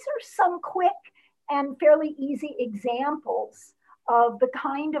these are some quick and fairly easy examples of the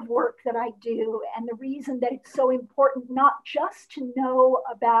kind of work that I do, and the reason that it's so important not just to know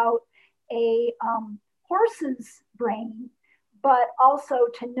about a horse's brain, but also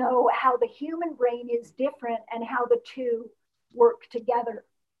to know how the human brain is different and how the two work together.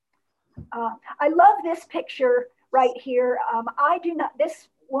 I love this picture right here. This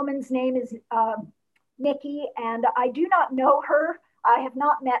woman's name is Nikki, and I do not know her. I have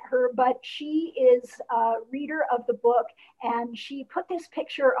not met her, but she is a reader of the book, and she put this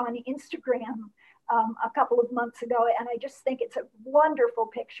picture on Instagram a couple of months ago, and I just think it's a wonderful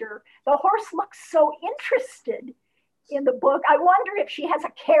picture. The horse looks so interested in the book. I wonder if she has a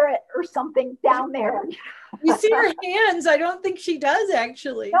carrot or something down there. You see her hands. I don't think she does,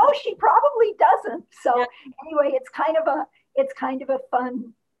 actually. No, she probably doesn't. So anyway, it's kind of a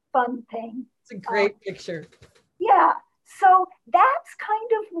fun thing. It's a great picture. Yeah. So that's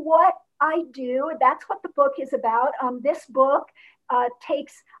kind of what I do. That's what the book is about. This book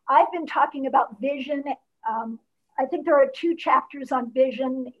I've been talking about vision. I think there are 2 chapters on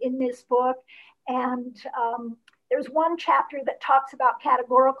vision in this book. And there's one chapter that talks about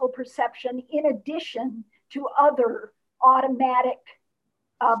categorical perception in addition to other automatic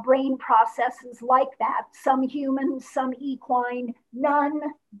brain processes like that. Some human, some equine, none,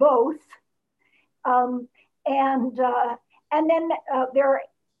 both. And then there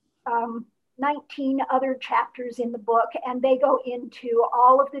are 19 other chapters in the book, and they go into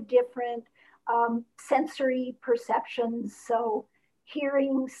all of the different sensory perceptions. So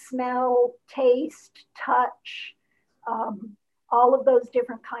hearing, smell, taste, touch, all of those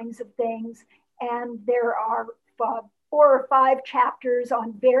different kinds of things. And there are 4 or 5 chapters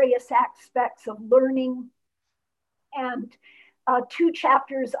on various aspects of learning, and 2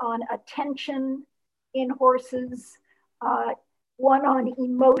 chapters on attention in horses, one on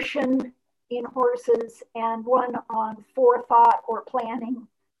emotion in horses, and one on forethought or planning,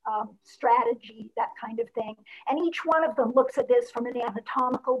 strategy, that kind of thing. And each one of them looks at this from an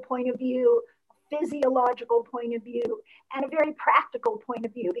anatomical point of view, physiological point of view, and a very practical point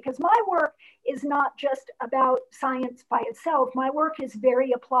of view, because my work is not just about science by itself. My work is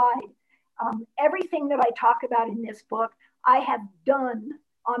very applied. Everything that I talk about in this book, I have done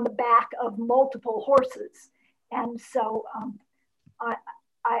on the back of multiple horses. And so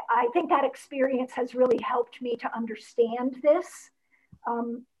I think that experience has really helped me to understand this.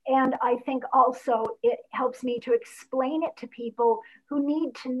 And I think also it helps me to explain it to people who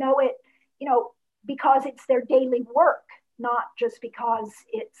need to know it, because it's their daily work, not just because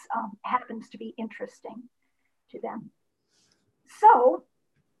it happens to be interesting to them. So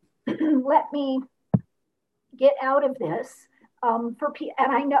let me get out of this. And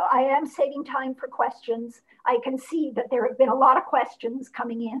I know I am saving time for questions. I can see that there have been a lot of questions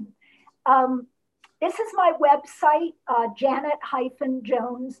coming in. This is my website,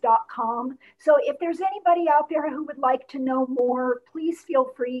 janet-jones.com. So if there's anybody out there who would like to know more, please feel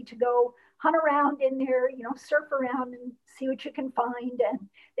free to go hunt around in there, surf around and see what you can find. And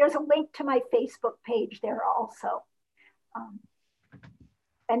there's a link to my Facebook page there also.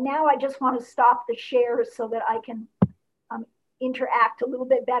 And now I just want to stop the share so that I can interact a little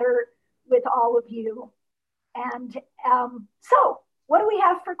bit better with all of you. And so what do we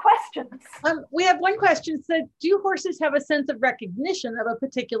have for questions? We have one question. So do horses have a sense of recognition of a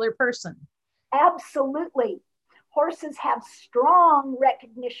particular person? Absolutely. Horses have strong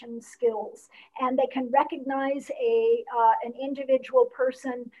recognition skills, and they can recognize an individual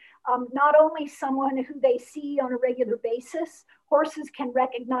person, not only someone who they see on a regular basis. Horses can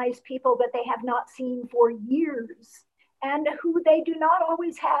recognize people that they have not seen for years and who they do not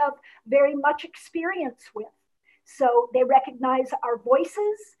always have very much experience with. So they recognize our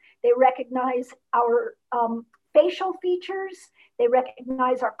voices, they recognize our facial features, they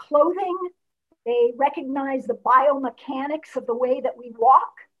recognize our clothing, they recognize the biomechanics of the way that we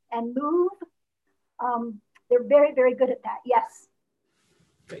walk and move. They're very, very good at that, yes.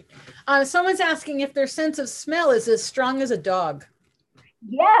 Great. Someone's asking if their sense of smell is as strong as a dog.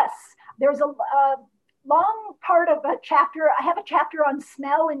 Yes, there's a long part of a chapter. I have a chapter on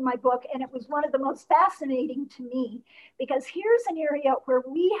smell in my book, and it was one of the most fascinating to me, because here's an area where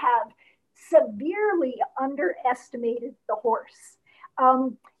we have severely underestimated the horse.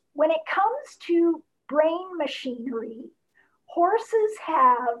 When it comes to brain machinery, horses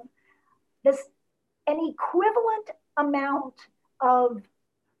have an equivalent amount of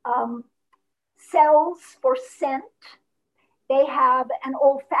cells for scent. They have an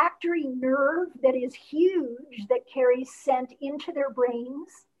olfactory nerve that is huge that carries scent into their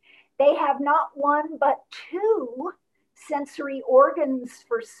brains. They have not one, but 2 sensory organs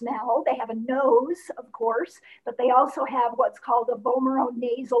for smell. They have a nose, of course, but they also have what's called a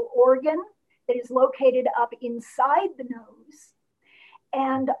vomeronasal organ that is located up inside the nose.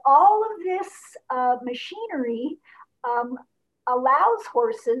 And all of this machinery allows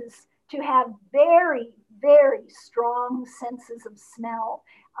horses to have very, very strong senses of smell.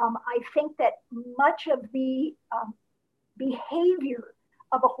 I think that much of the behavior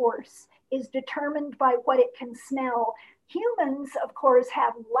of a horse is determined by what it can smell. Humans, of course,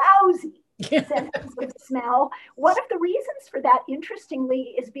 have lousy senses of smell. One of the reasons for that,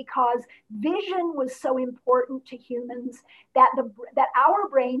 interestingly, is because vision was so important to humans that our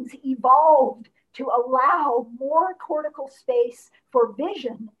brains evolved to allow more cortical space for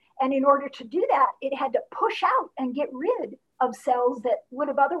vision. And in order to do that, it had to push out and get rid of cells that would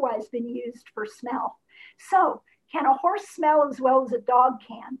have otherwise been used for smell. So, can a horse smell as well as a dog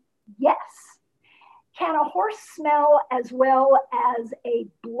can? Yes. Can a horse smell as well as a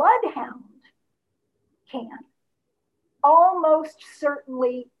bloodhound can? Almost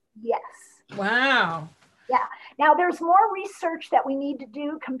certainly yes. Wow. Yeah. Now, there's more research that we need to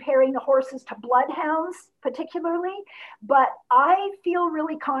do comparing the horses to bloodhounds, particularly, but I feel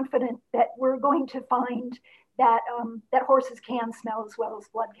really confident that we're going to find that that horses can smell as well as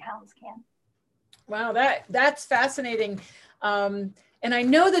bloodhounds can. Wow, that's fascinating. And I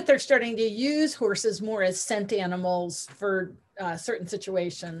know that they're starting to use horses more as scent animals for certain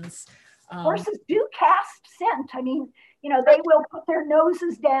situations. Horses do cast scent. I mean, they will put their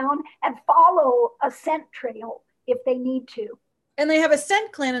noses down and follow a scent trail if they need to. And they have a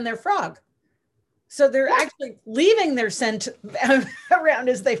scent gland in their frog. So they're actually leaving their scent around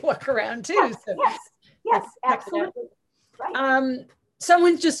as they walk around too. Yes, so yes, absolutely. Right.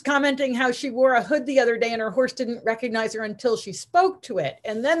 Someone's just commenting how she wore a hood the other day and her horse didn't recognize her until she spoke to it.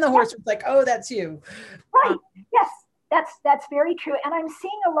 And then the horse was like, oh, that's you. Right. Yes, that's very true. And I'm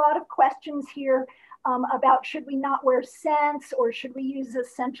seeing a lot of questions here about should we not wear scents or should we use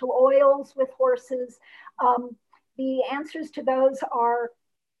essential oils with horses? The answers to those are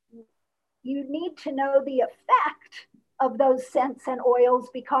you need to know the effect of those scents and oils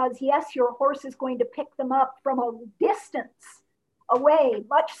because, yes, your horse is going to pick them up from a distance away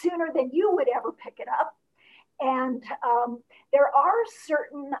much sooner than you would ever pick it up. And there are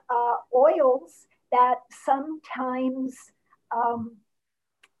certain oils that sometimes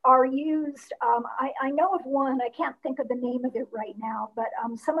are used. I know of one, I can't think of the name of it right now, but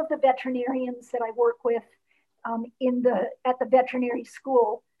some of the veterinarians that I work with at the veterinary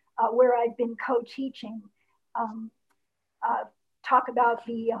school where I've been co-teaching talk about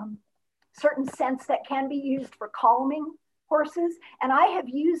the certain scents that can be used for calming horses. And I have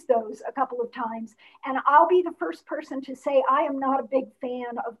used those a couple of times. And I'll be the first person to say I am not a big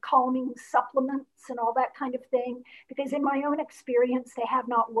fan of calming supplements and all that kind of thing, because in my own experience, they have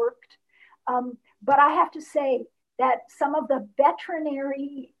not worked. But I have to say that some of the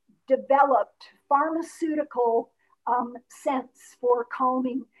veterinary developed pharmaceutical scents for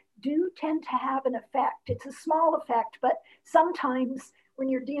calming do tend to have an effect. It's a small effect, but sometimes when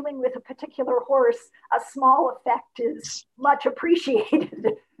you're dealing with a particular horse, a small effect is much appreciated.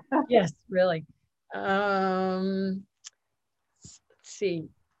 Yes, really. Let's see.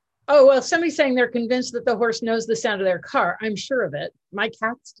 Oh, well, somebody's saying they're convinced that the horse knows the sound of their car. I'm sure of it. My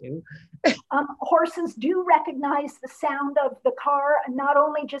cats do. Horses do recognize the sound of the car, and not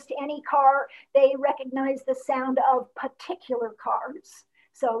only just any car, they recognize the sound of particular cars.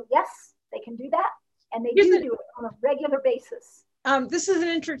 So yes, they can do that, and they do it on a regular basis. This is an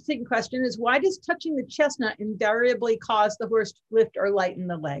interesting question, is why does touching the chestnut invariably cause the horse to lift or lighten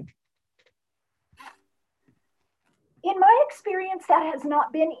the leg? In my experience, that has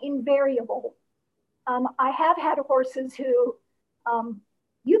not been invariable. I have had horses who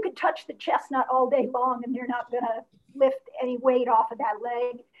you could touch the chestnut all day long and they're not going to lift any weight off of that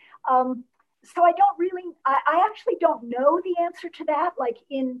leg. So I actually don't know the answer to that. Like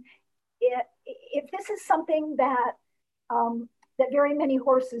if this is something that very many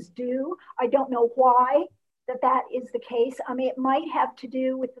horses do, I don't know why that is the case. I mean, it might have to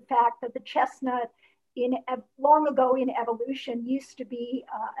do with the fact that the chestnut long ago in evolution used to be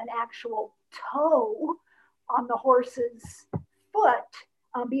an actual toe on the horse's foot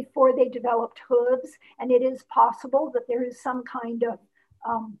before they developed hooves. And it is possible that there is some kind of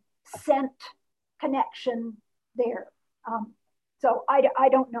scent connection there. So I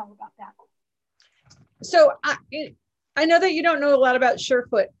don't know about that. So I know that you don't know a lot about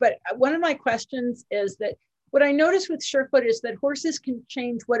Surefoot, but one of my questions is that what I noticed with Surefoot is that horses can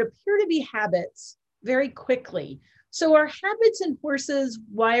change what appear to be habits very quickly. So are habits in horses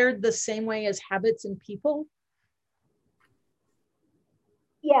wired the same way as habits in people?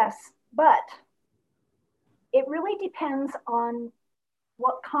 Yes, but it really depends on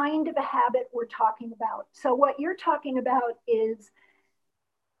what kind of a habit we're talking about. So what you're talking about is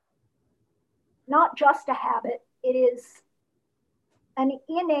not just a habit, it is an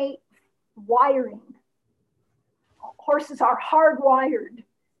innate wiring. Horses are hardwired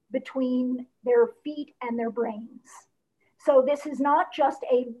between their feet and their brains. So this is not just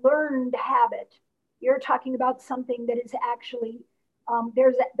a learned habit. You're talking about something that is actually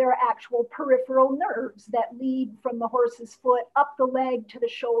there are actual peripheral nerves that lead from the horse's foot up the leg to the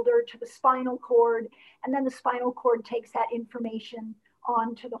shoulder to the spinal cord, and then the spinal cord takes that information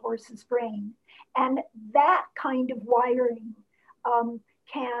on to the horse's brain. And that kind of wiring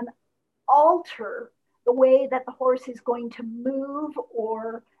can alter the way that the horse is going to move,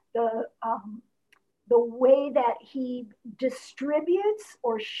 or the way that he distributes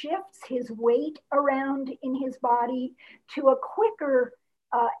or shifts his weight around in his body to a quicker,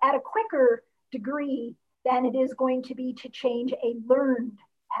 at a quicker degree than it is going to be to change a learned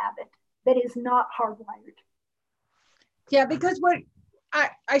habit that is not hardwired. Yeah, because what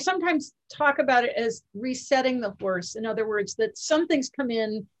I sometimes talk about it as resetting the horse. In other words, that something's come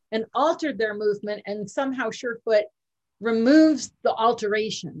in and altered their movement, and somehow Surefoot removes the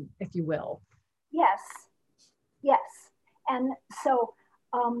alteration, if you will. Yes, yes. And so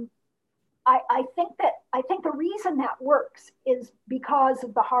I think the reason that works is because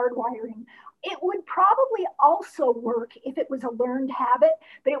of the hardwiring. It would probably also work if it was a learned habit,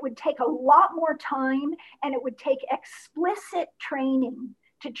 but it would take a lot more time, and it would take explicit training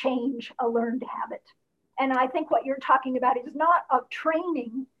to change a learned habit. And I think what you're talking about is not a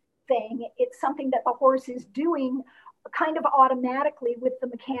training thing. It's something that the horse is doing kind of automatically with the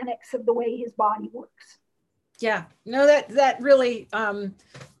mechanics of the way his body works. Yeah, no, that really,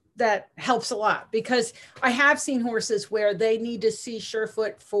 that helps a lot, because I have seen horses where they need to see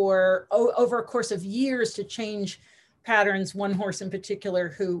Surefoot for over a course of years to change patterns. One horse in particular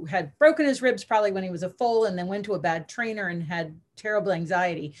who had broken his ribs probably when he was a foal, and then went to a bad trainer and had terrible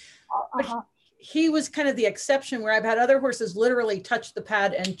anxiety. But he was kind of the exception, where I've had other horses literally touch the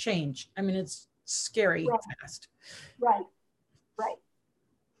pad and change. I mean, it's scary fast. Right, right.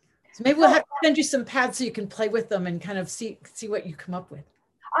 So maybe we'll have to send you some pads so you can play with them and kind of see what you come up with.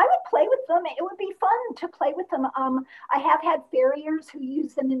 I would play with them. It would be fun to play with them. I have had farriers who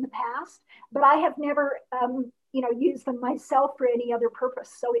use them in the past, but I have never, used them myself for any other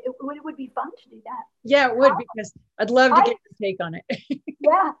purpose. So it would be fun to do that. Yeah, it would, because I'd love to get your take on it.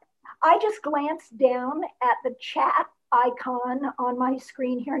 Yeah, I just glanced down at the chat icon on my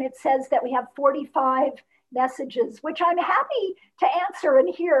screen here, and it says that we have 45 messages, which I'm happy to answer and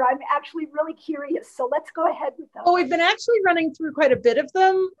hear. I'm actually really curious. So let's go ahead with them. Well, we've been actually running through quite a bit of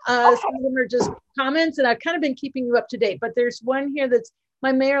them. Okay. Some of them are just comments, and I've kind of been keeping you up to date. But there's one here that's,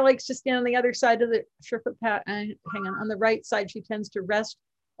 my mare likes to stand on the other side of the Surefoot pad. Hang on the right side, she tends to rest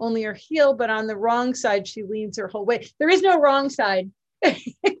only her heel, but on the wrong side, she leans her whole weight. There is no wrong side.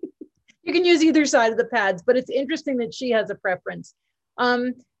 You can use either side of the pads, but it's interesting that she has a preference.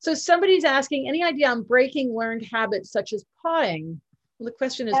 So somebody's asking, any idea on breaking learned habits such as pawing? Well, the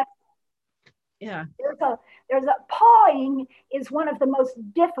question is, yeah. There's a pawing is one of the most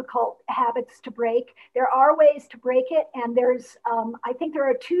difficult habits to break. There are ways to break it, and there's I think there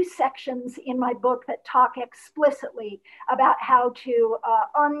are 2 sections in my book that talk explicitly about how to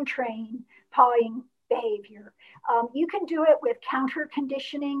untrain pawing behavior. You can do it with counter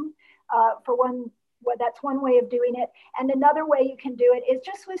conditioning for one. Well, that's one way of doing it. And another way you can do it is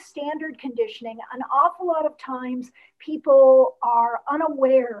just with standard conditioning. An awful lot of times people are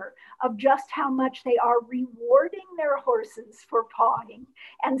unaware of just how much they are rewarding their horses for pawing.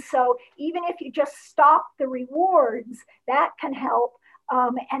 And so even if you just stop the rewards, that can help.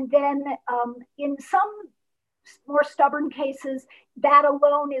 And then in some more stubborn cases, that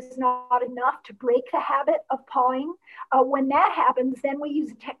alone is not enough to break the habit of pawing. When that happens, then we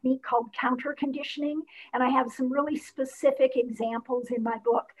use a technique called counter conditioning. And I have some really specific examples in my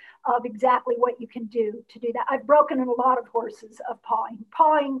book of exactly what you can do to do that. I've broken a lot of horses of pawing.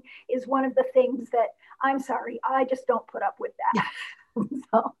 Pawing is one of the things that, I'm sorry, I just don't put up with that.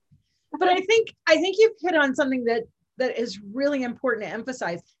 So. But I think you've hit on something that is really important to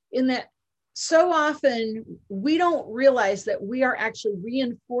emphasize, in that so often we don't realize that we are actually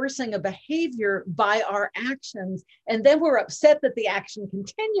reinforcing a behavior by our actions, and then we're upset that the action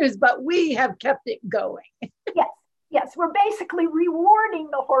continues, but we have kept it going. Yes, we're basically rewarding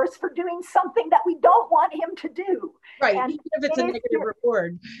the horse for doing something that we don't want him to do. Right, and even if it's a negative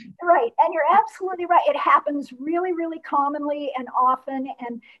reward. Right, and you're absolutely right. It happens really, really commonly and often,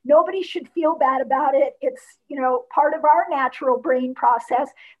 and nobody should feel bad about it. It's, part of our natural brain process.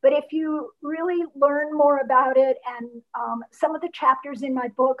 But if you really learn more about it, and some of the chapters in my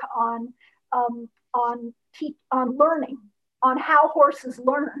book on learning, on how horses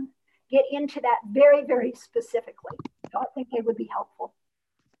learn, get into that very, very specifically. So I think it would be helpful.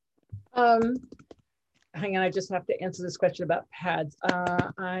 Hang on, I just have to answer this question about pads.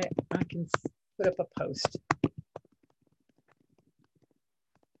 I can put up a post.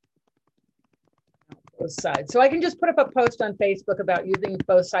 both sides. So I can just put up a post on Facebook about using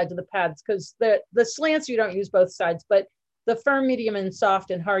both sides of the pads, because the slants you don't use both sides, but the firm, medium, and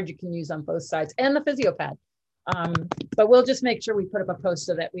soft and hard you can use on both sides, and the physio pad. But we'll just make sure we put up a post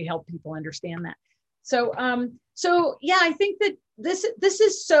so that we help people understand that. So so yeah, I think that this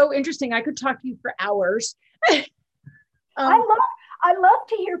is so interesting. I could talk to you for hours. I love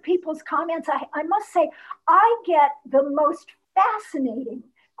to hear people's comments. I must say, I get the most fascinating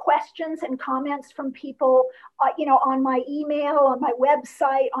questions and comments from people, on my email, on my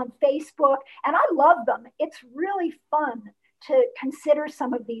website, on Facebook, and I love them. It's really fun to consider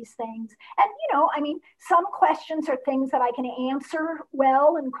some of these things. And, some questions are things that I can answer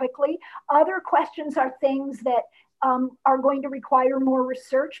well and quickly. Other questions are things that are going to require more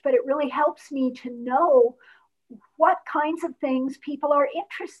research, but it really helps me to know what kinds of things people are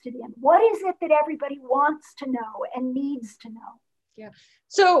interested in. What is it that everybody wants to know and needs to know? Yeah.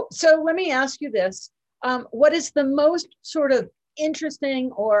 So let me ask you this. What is the most sort of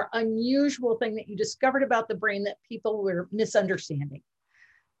interesting or unusual thing that you discovered about the brain that people were misunderstanding?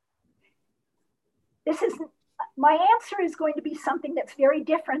 My answer is going to be something that's very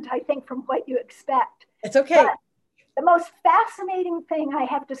different, I think, from what you expect. It's okay. But the most fascinating thing I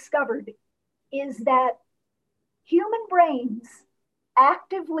have discovered is that human brains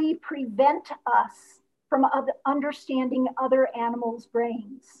actively prevent us from understanding other animals'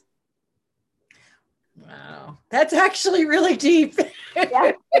 brains. Wow, that's actually really deep.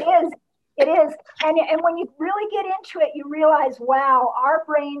 Yeah, it is. It is. And when you really get into it, you realize, wow, our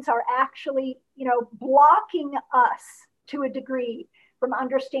brains are actually, blocking us to a degree from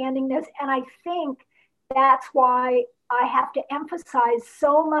understanding this. And I think that's why I have to emphasize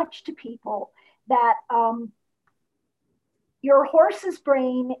so much to people that your horse's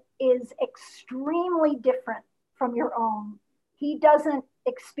brain is extremely different from your own. He doesn't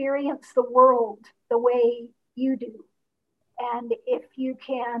experience the world the way you do. And if you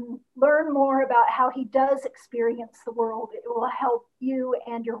can learn more about how he does experience the world, it will help you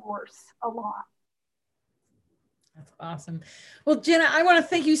and your horse a lot. That's awesome. Well, Jenna, I want to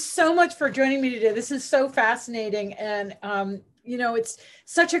thank you so much for joining me today. This is so fascinating. And, it's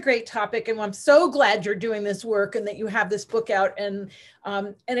such a great topic. And I'm so glad you're doing this work and that you have this book out. And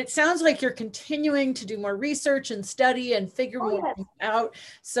it sounds like you're continuing to do more research and study and figure more out.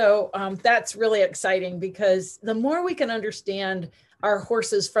 So that's really exciting, because the more we can understand our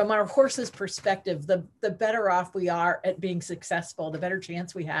horses from our horses' perspective, the better off we are at being successful, the better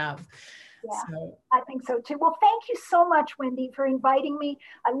chance we have. Yeah, so. I think so too. Well, thank you so much, Wendy, for inviting me.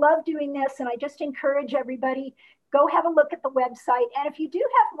 I love doing this, and I just encourage everybody, go have a look at the website. And if you do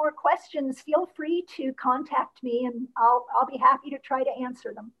have more questions, feel free to contact me, and I'll be happy to try to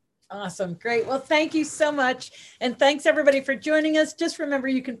answer them. Awesome. Great. Well, thank you so much. And thanks everybody for joining us. Just remember,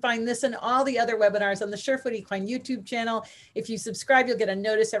 you can find this and all the other webinars on the Surefoot Equine YouTube channel. If you subscribe, you'll get a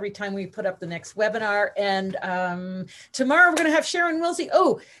notice every time we put up the next webinar. And tomorrow we're going to have Sharon Wilsey.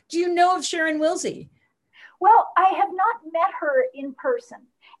 Oh, do you know of Sharon Wilsey? Well, I have not met her in person,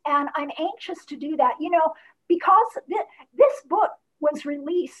 and I'm anxious to do that, because this book was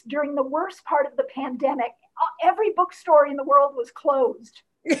released during the worst part of the pandemic. Every bookstore in the world was closed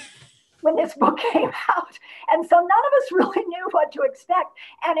when this book came out. And so none of us really knew what to expect.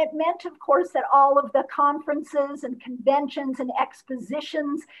 And it meant, of course, that all of the conferences and conventions and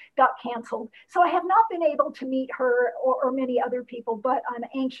expositions got canceled. So I have not been able to meet her or many other people, but I'm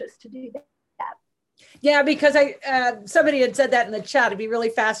anxious to do that. Yeah, because somebody had said that in the chat. It'd be really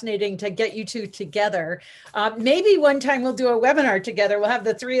fascinating to get you two together. Maybe one time we'll do a webinar together. We'll have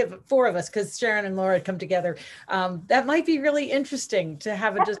the four of us, because Sharon and Laura come together. That might be really interesting to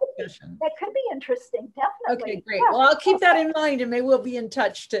have a discussion. That could be interesting, definitely. Okay, great. Yeah. Well, I'll keep that in mind, and maybe we'll be in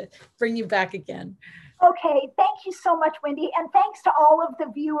touch to bring you back again. Okay, thank you so much, Wendy. And thanks to all of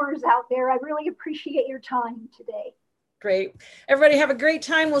the viewers out there. I really appreciate your time today. Great. Everybody have a great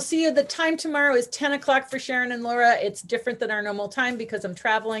time. We'll see you. The time tomorrow is 10 o'clock for Sharon and Laura. It's different than our normal time because I'm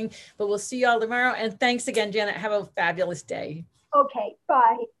traveling, but we'll see you all tomorrow. And thanks again, Janet. Have a fabulous day. Okay,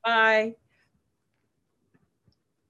 bye. Bye.